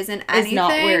really isn't anything. It's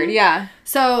not weird, yeah.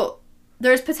 So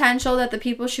there's potential that the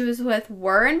people she was with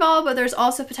were involved, but there's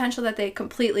also potential that they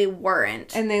completely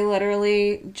weren't. And they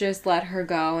literally just let her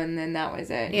go, and then that was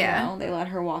it. Yeah. You know? They let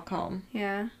her walk home.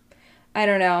 Yeah. I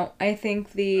don't know. I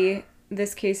think this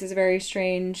case is very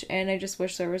strange, and I just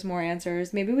wish there was more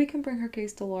answers. Maybe we can bring her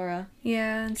case to Laura.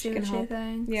 Yeah, and see what she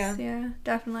thinks. Yeah. Yeah,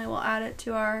 definitely. We'll add it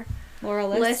to our Laura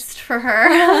list for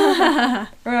her.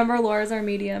 Remember, Laura's our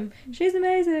medium. She's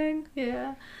amazing.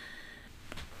 Yeah.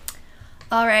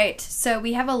 All right, so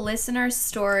we have a listener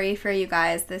story for you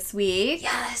guys this week.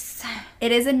 Yes.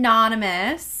 It is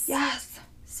anonymous. Yes.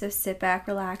 So sit back,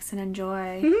 relax, and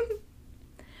enjoy.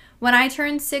 When I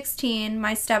turned 16,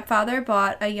 my stepfather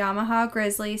bought a Yamaha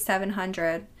Grizzly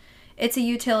 700. It's a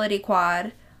utility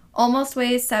quad. Almost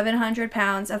weighs 700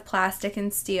 pounds of plastic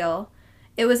and steel.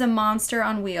 It was a monster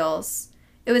on wheels.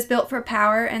 It was built for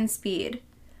power and speed.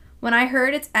 When I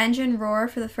heard its engine roar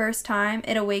for the first time,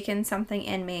 it awakened something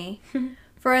in me.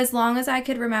 For as long as I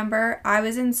could remember, I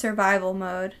was in survival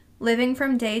mode, living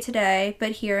from day to day,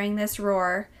 but hearing this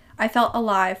roar, I felt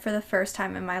alive for the first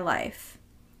time in my life.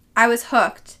 I was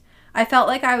hooked. I felt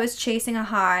like I was chasing a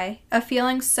high, a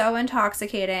feeling so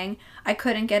intoxicating I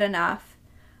couldn't get enough.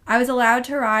 I was allowed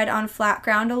to ride on flat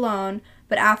ground alone,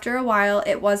 but after a while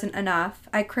it wasn't enough.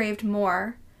 I craved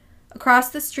more. Across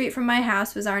the street from my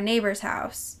house was our neighbor's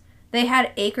house. They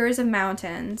had acres of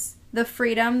mountains. The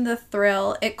freedom, the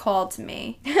thrill, it called to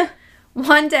me.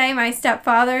 One day, my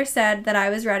stepfather said that I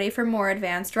was ready for more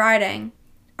advanced riding.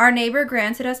 Our neighbor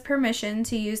granted us permission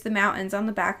to use the mountains on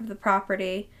the back of the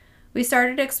property. We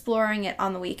started exploring it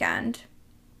on the weekend.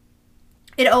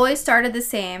 It always started the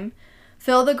same.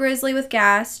 Fill the Grizzly with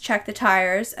gas, check the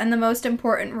tires, and the most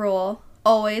important rule,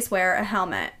 always wear a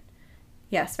helmet.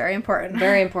 Yes, very important.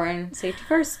 Very important. Safety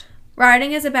first.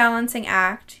 Riding is a balancing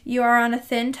act. You are on a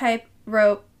thin, tight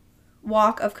rope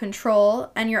walk of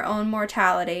control and your own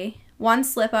mortality. One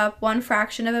slip up, one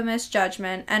fraction of a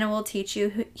misjudgment, and it will teach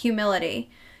you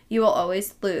humility. You will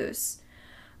always lose.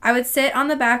 I would sit on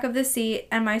the back of the seat,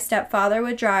 and my stepfather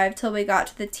would drive till we got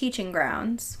to the teaching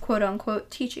grounds. Quote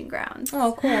unquote teaching grounds.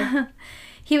 Oh, cool.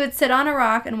 He would sit on a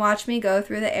rock and watch me go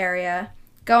through the area,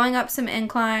 going up some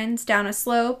inclines, down a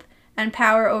slope, and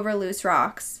power over loose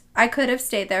rocks. I could have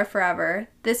stayed there forever.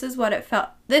 This is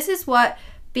what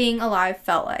being alive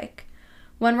felt like.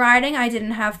 When riding, I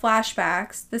didn't have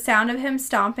flashbacks. The sound of him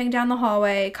stomping down the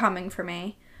hallway coming for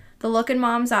me. The look in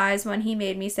Mom's eyes when he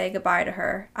made me say goodbye to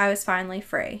her. I was finally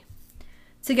free.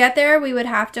 To get there, we would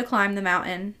have to climb the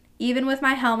mountain. Even with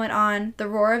my helmet on, the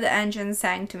roar of the engine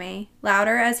sang to me,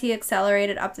 louder as he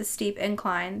accelerated up the steep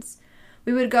inclines.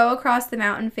 We would go across the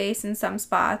mountain face in some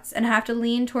spots and have to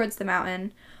lean towards the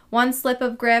mountain. One slip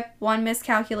of grip, one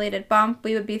miscalculated bump,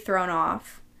 we would be thrown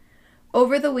off.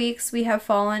 Over the weeks, we have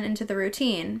fallen into the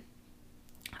routine.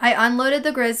 I unloaded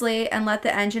the Grizzly and let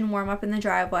the engine warm up in the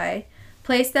driveway,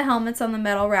 placed the helmets on the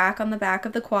metal rack on the back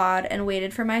of the quad, and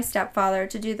waited for my stepfather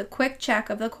to do the quick check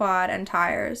of the quad and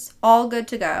tires. All good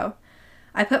to go.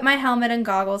 I put my helmet and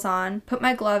goggles on, put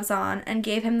my gloves on, and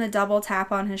gave him the double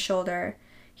tap on his shoulder.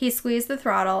 He squeezed the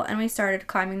throttle, and we started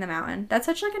climbing the mountain. That's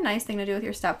such a nice thing to do with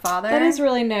your stepfather. That is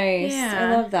really nice. Yeah.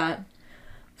 I love that.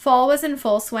 Fall was in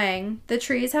full swing. The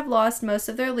trees have lost most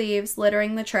of their leaves,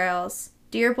 littering the trails.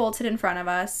 Deer bolted in front of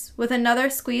us. With another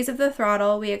squeeze of the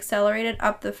throttle, we accelerated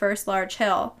up the first large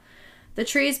hill. The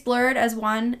trees blurred as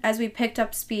we picked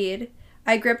up speed.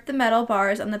 I gripped the metal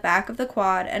bars on the back of the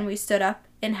quad, and we stood up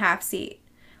in half seat,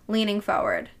 leaning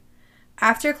forward.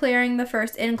 After clearing the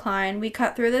first incline, we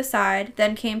cut through the side,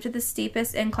 then came to the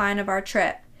steepest incline of our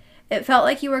trip. It felt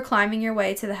like you were climbing your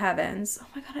way to the heavens. Oh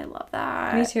my god, I love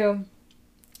that. Me too.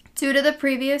 Due to the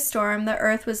previous storm, the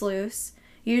earth was loose.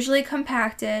 Usually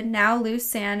compacted, now loose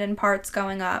sand in parts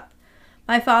going up.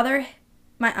 My stepfather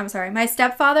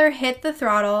hit the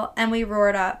throttle and we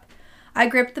roared up. I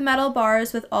gripped the metal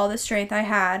bars with all the strength I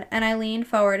had, and I leaned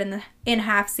forward in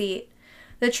half seat.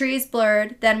 The trees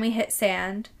blurred, then we hit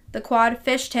sand. The quad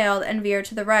fishtailed and veered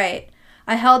to the right.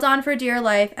 I held on for dear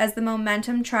life as the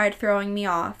momentum tried throwing me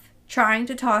off, trying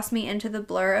to toss me into the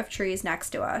blur of trees next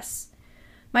to us.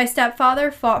 My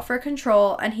stepfather fought for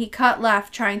control, and he cut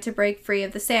left trying to break free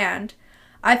of the sand.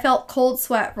 I felt cold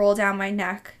sweat roll down my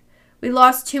neck. We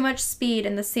lost too much speed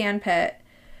in the sand pit.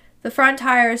 The front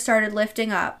tires started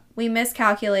lifting up. We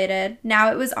miscalculated.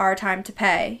 Now it was our time to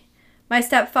pay. My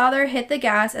stepfather hit the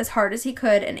gas as hard as he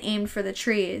could and aimed for the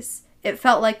trees. It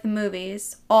felt like the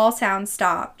movies. All sounds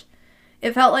stopped.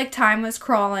 It felt like time was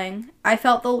crawling. I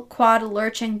felt the quad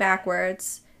lurching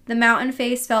backwards. The mountain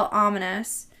face felt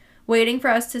ominous, waiting for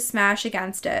us to smash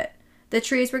against it. The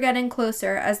trees were getting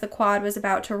closer as the quad was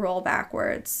about to roll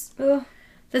backwards. Ugh.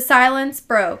 The silence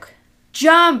broke.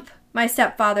 "Jump!" my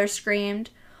stepfather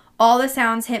screamed. All the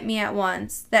sounds hit me at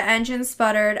once. The engine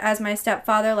sputtered as my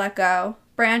stepfather let go,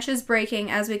 branches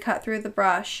breaking as we cut through the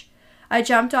brush. I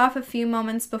jumped off a few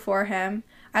moments before him.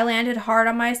 I landed hard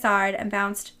on my side and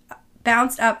bounced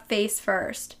up face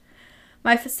first.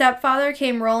 My stepfather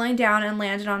came rolling down and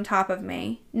landed on top of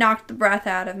me, knocked the breath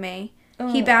out of me. Oh.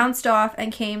 He bounced off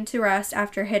and came to rest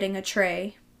after hitting a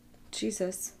tree.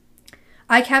 Jesus.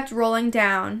 I kept rolling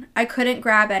down. I couldn't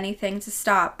grab anything to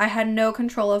stop. I had no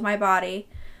control of my body.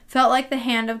 Felt like the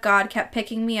hand of God kept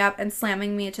picking me up and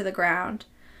slamming me to the ground.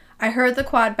 I heard the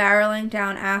quad barreling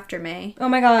down after me. Oh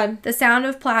my god. The sound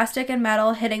of plastic and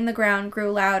metal hitting the ground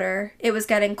grew louder. It was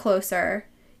getting closer.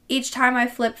 Each time I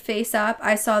flipped face up,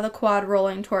 I saw the quad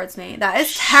rolling towards me. That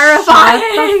is terrifying.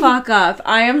 Shut the fuck up.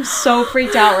 I am so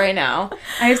freaked out right now.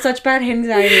 I have such bad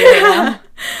anxiety right now.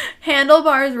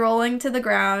 Handlebars rolling to the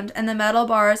ground and the metal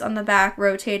bars on the back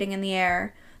rotating in the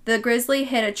air. The Grizzly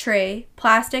hit a tree.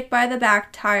 Plastic by the back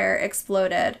tire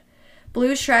exploded.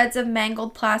 Blue shreds of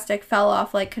mangled plastic fell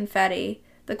off like confetti.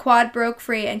 The quad broke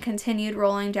free and continued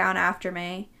rolling down after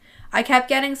me. I kept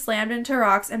getting slammed into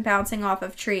rocks and bouncing off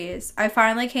of trees. I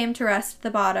finally came to rest at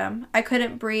the bottom. I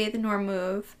couldn't breathe nor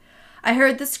move. I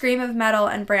heard the scream of metal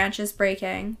and branches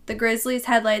breaking. The Grizzly's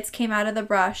headlights came out of the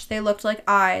brush. They looked like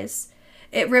eyes.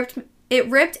 It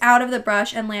ripped out of the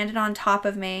brush and landed on top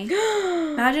of me.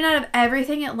 Imagine out of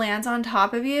everything it lands on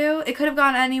top of you. It could have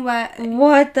gone anywhere.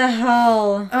 What the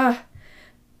hell? Ugh.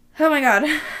 Oh my god.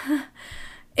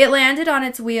 It landed on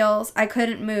its wheels. I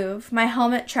couldn't move. My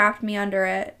helmet trapped me under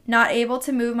it. Not able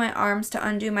to move my arms to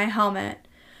undo my helmet.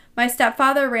 My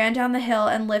stepfather ran down the hill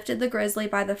and lifted the Grizzly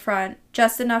by the front,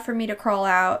 just enough for me to crawl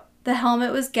out. The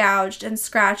helmet was gouged and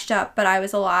scratched up, but I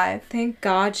was alive. Thank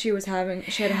God she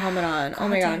had a helmet on. Oh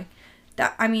my god.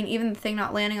 Even the thing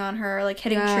not landing on her, like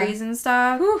hitting trees and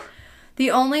stuff. Whew.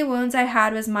 The only wounds I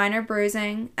had was minor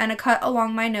bruising and a cut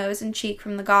along my nose and cheek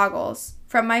from the goggles,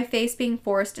 from my face being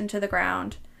forced into the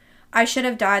ground. I should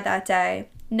have died that day.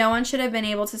 No one should have been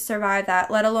able to survive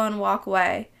that, let alone walk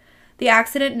away. The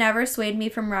accident never swayed me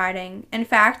from riding. In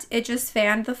fact, it just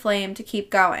fanned the flame to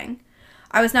keep going.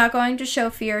 I was not going to show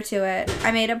fear to it.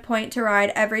 I made a point to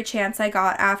ride every chance I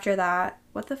got after that.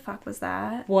 What the fuck was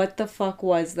that? What the fuck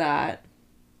was that?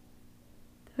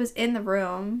 It was in the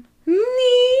room.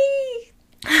 Me.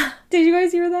 Did you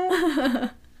guys hear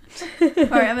that?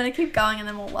 Alright, I'm gonna keep going and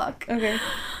then we'll look. Okay.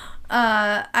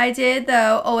 I did,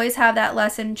 though, always have that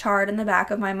lesson charred in the back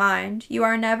of my mind. You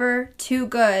are never too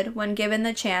good. When given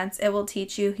the chance, it will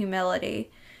teach you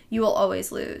humility. You will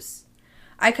always lose.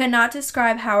 I could not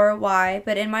describe how or why,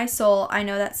 but in my soul, I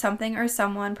know that something or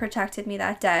someone protected me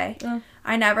that day. Oh.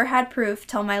 I never had proof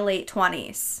till my late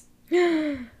 20s.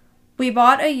 We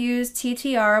bought a used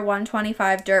TTR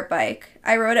 125 dirt bike.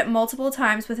 I rode it multiple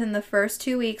times within the first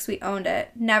 2 weeks we owned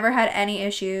it. Never had any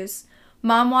issues.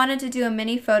 Mom wanted to do a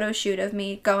mini photo shoot of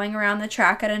me going around the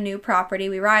track at a new property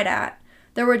we ride at.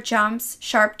 There were jumps,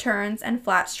 sharp turns, and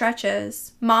flat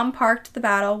stretches. Mom parked the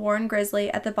battle-worn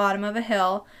Grizzly at the bottom of a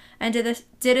hill and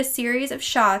did a series of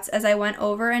shots as I went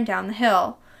over and down the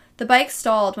hill. The bike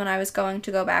stalled when I was going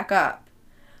to go back up.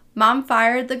 Mom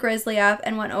fired the Grizzly up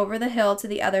and went over the hill to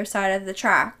the other side of the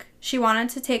track. She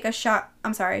wanted a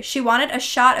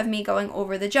shot of me going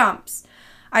over the jumps.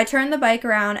 I turned the bike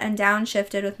around and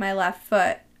downshifted with my left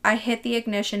foot. I hit the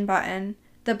ignition button.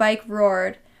 The bike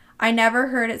roared. I never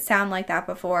heard it sound like that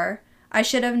before. I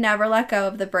should have never let go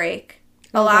of the brake.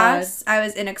 Alas, I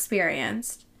was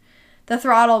inexperienced. The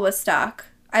throttle was stuck.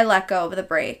 I let go of the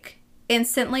brake.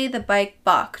 Instantly, the bike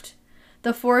bucked.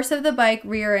 The force of the bike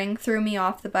rearing threw me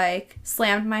off the bike,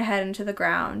 slammed my head into the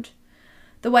ground.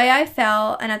 The way I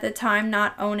fell, and at the time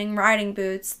not owning riding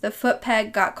boots, the foot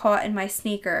peg got caught in my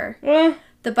sneaker.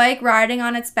 The bike riding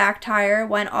on its back tire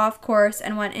went off course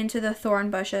and went into the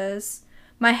thorn bushes.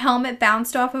 My helmet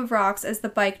bounced off of rocks as the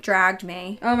bike dragged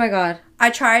me. Oh my god. I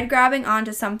tried grabbing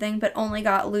onto something but only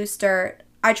got loose dirt.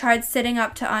 I tried sitting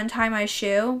up to untie my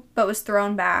shoe, but was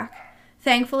thrown back.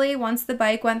 Thankfully, once the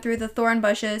bike went through the thorn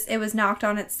bushes, it was knocked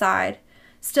on its side.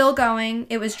 Still going,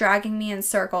 it was dragging me in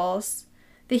circles.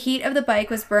 The heat of the bike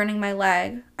was burning my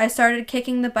leg. I started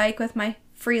kicking the bike with my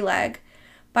free leg.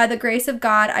 By the grace of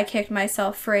God, I kicked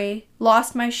myself free,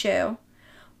 lost my shoe,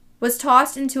 was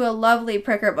tossed into a lovely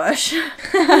pricker bush.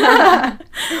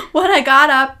 When I got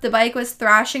up, the bike was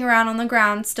thrashing around on the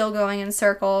ground, still going in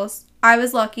circles. I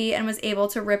was lucky and was able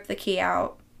to rip the key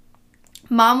out.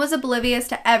 Mom was oblivious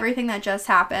to everything that just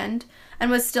happened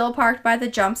and was still parked by the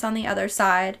jumps on the other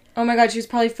side. Oh my god, she was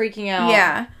probably freaking out.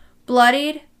 Yeah.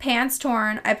 Bloodied, pants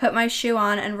torn, I put my shoe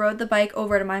on and rode the bike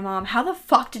over to my mom. How the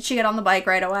fuck did she get on the bike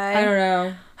right away? I don't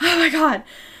know. Oh my god.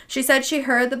 She said she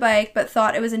heard the bike but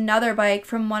thought it was another bike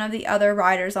from one of the other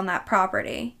riders on that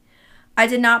property. I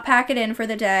did not pack it in for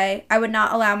the day. I would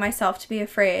not allow myself to be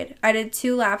afraid. I did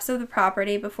 2 laps of the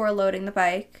property before loading the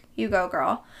bike. You go,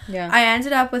 girl. Yeah. I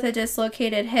ended up with a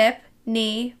dislocated hip,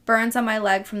 knee, burns on my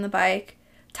leg from the bike.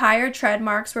 Tire tread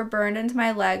marks were burned into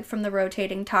my leg from the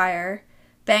rotating tire.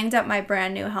 Banged up my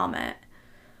brand new helmet.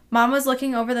 Mom was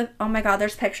looking over the... Oh my god,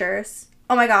 there's pictures.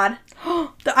 Oh my god.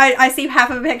 I see half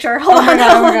of a picture. Hold on.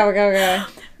 Oh my god.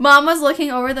 Mom was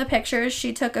looking over the pictures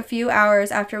she took a few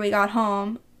hours after we got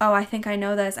home. Oh, I think I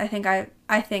know this. I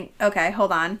think... Okay,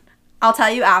 hold on. I'll tell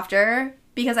you after,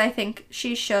 because I think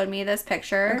she showed me this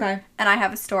picture. Okay. And I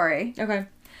have a story. Okay.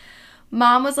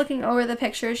 Mom was looking over the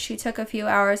pictures she took a few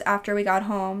hours after we got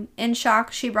home. In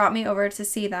shock, she brought me over to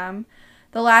see them.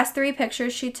 The last 3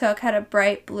 pictures she took had a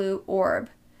bright blue orb.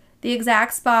 The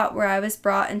exact spot where I was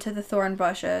brought into the thorn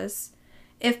bushes.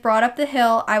 If brought up the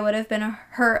hill, I would have been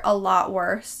hurt a lot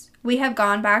worse. We have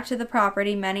gone back to the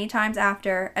property many times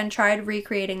after and tried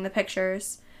recreating the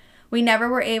pictures. We never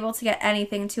were able to get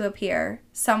anything to appear.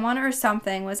 Someone or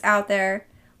something was out there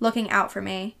looking out for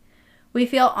me. We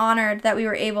feel honored that we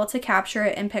were able to capture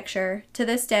it in picture. To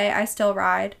this day, I still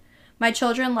ride. My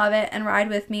children love it and ride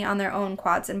with me on their own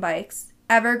quads and bikes.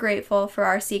 Ever grateful for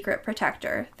our secret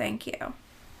protector. Thank you.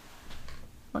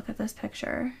 Look at this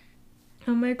picture.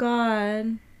 Oh my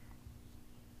god.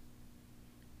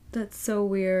 That's so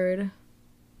weird.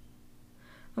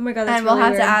 Oh my god, that's and we'll really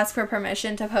have weird. to ask for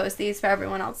permission to post these for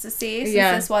everyone else to see, since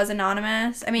Yeah. this was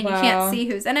anonymous. I mean, Wow. you can't see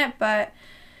who's in it, but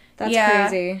That's yeah.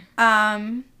 crazy.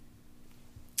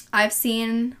 I've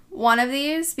seen one of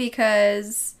these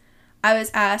because I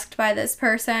was asked by this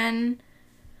person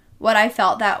what I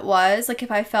felt that was, like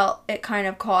if I felt it kind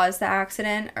of caused the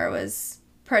accident or was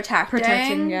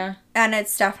protecting. yeah. And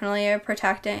it's definitely a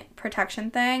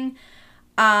protection thing.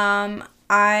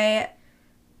 I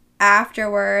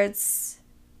afterwards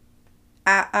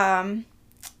there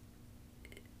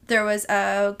was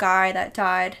a guy that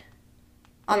died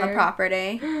on the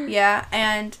property. Yeah,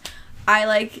 and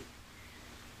I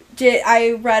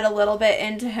read a little bit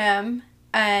into him,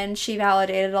 and she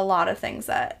validated a lot of things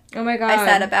that Oh my God. I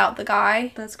said about the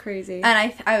guy. That's crazy.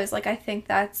 And I was like, I think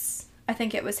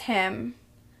it was him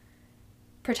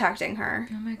protecting her.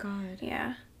 Oh my God.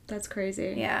 Yeah. That's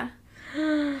crazy. Yeah.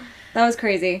 That was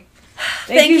crazy.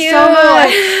 Thank you so much.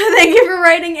 Thank you for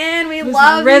writing in. We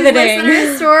love riveting. these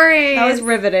listener stories. That was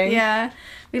riveting. Yeah.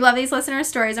 We love these listener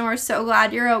stories, and we're so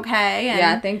glad you're okay. And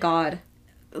yeah, thank God.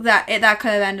 That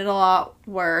could have ended a lot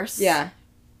worse. Yeah.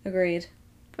 Agreed.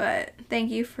 But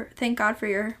thank God for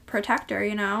your protector,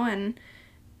 and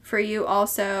for you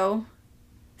also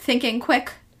thinking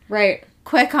quick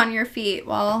on your feet.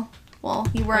 Well,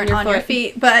 you weren't on your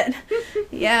feet, but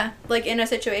yeah, like in a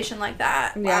situation like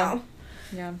that. Yeah. Wow.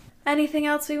 Yeah. Anything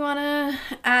else we want to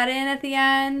add in at the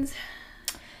end?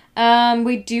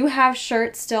 We do have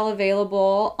shirts still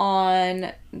available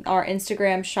on our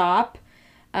Instagram shop.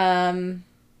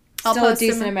 Still a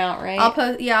decent amount, right?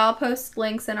 I'll post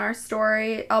links in our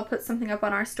story. I'll put something up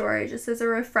on our story just as a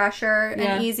refresher,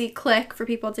 an easy click for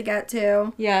people to get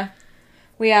to. Yeah.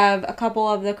 We have a couple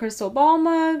of the crystal ball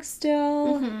mugs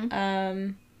still.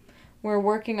 Mm-hmm. We're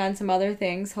working on some other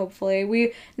things,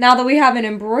 hopefully. Now that we have an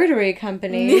embroidery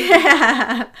company.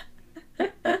 Yeah.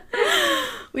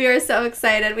 We are so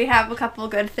excited. We have a couple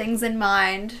good things in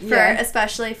mind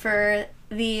especially for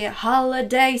the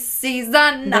holiday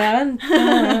season. Dun,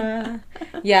 dun.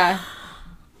 Yeah.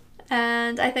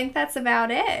 And I think that's about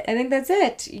it. I think that's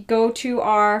it. Go to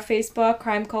our Facebook,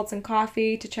 Crime Cults and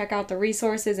Coffee, to check out the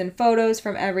resources and photos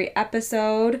from every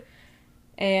episode.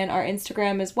 And our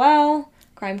Instagram as well,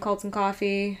 Crime Cults and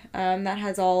Coffee. That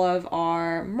has all of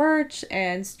our merch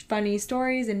and funny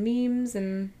stories and memes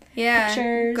and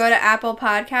pictures. Go to Apple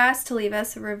Podcasts to leave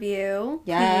us a review.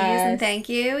 Yes. Please and thank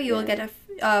you. You will get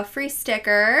a free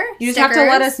sticker. You just have to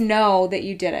let us know that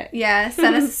you did it. Yeah,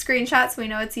 send us a screenshot so we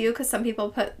know it's you, because some people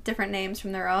put different names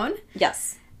from their own.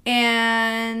 Yes.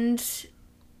 And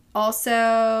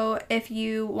also, if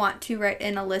you want to write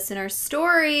in a listener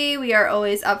story, we are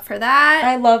always up for that.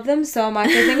 I love them so much.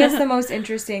 I think it's the most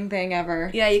interesting thing ever.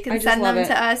 Yeah, you can send them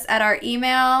to us at our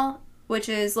email, which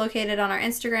is located on our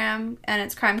Instagram, and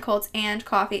it's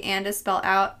crimecultsandcoffee and is spelled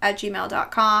out at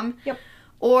gmail.com. Yep.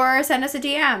 Or send us a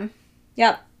DM.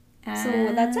 Yep. And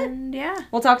so that's it. Yeah.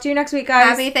 We'll talk to you next week, guys.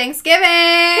 Happy Thanksgiving!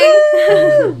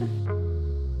 Woo!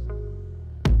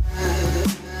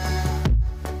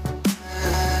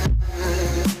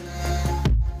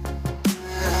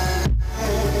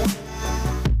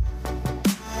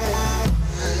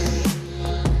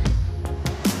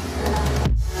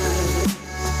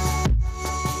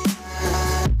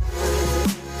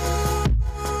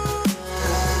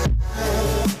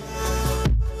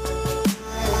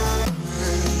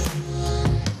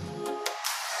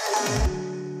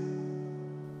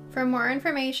 For more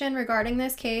information regarding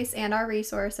this case and our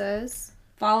resources,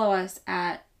 follow us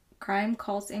at Crime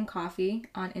Cults and Coffee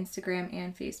on Instagram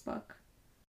and Facebook.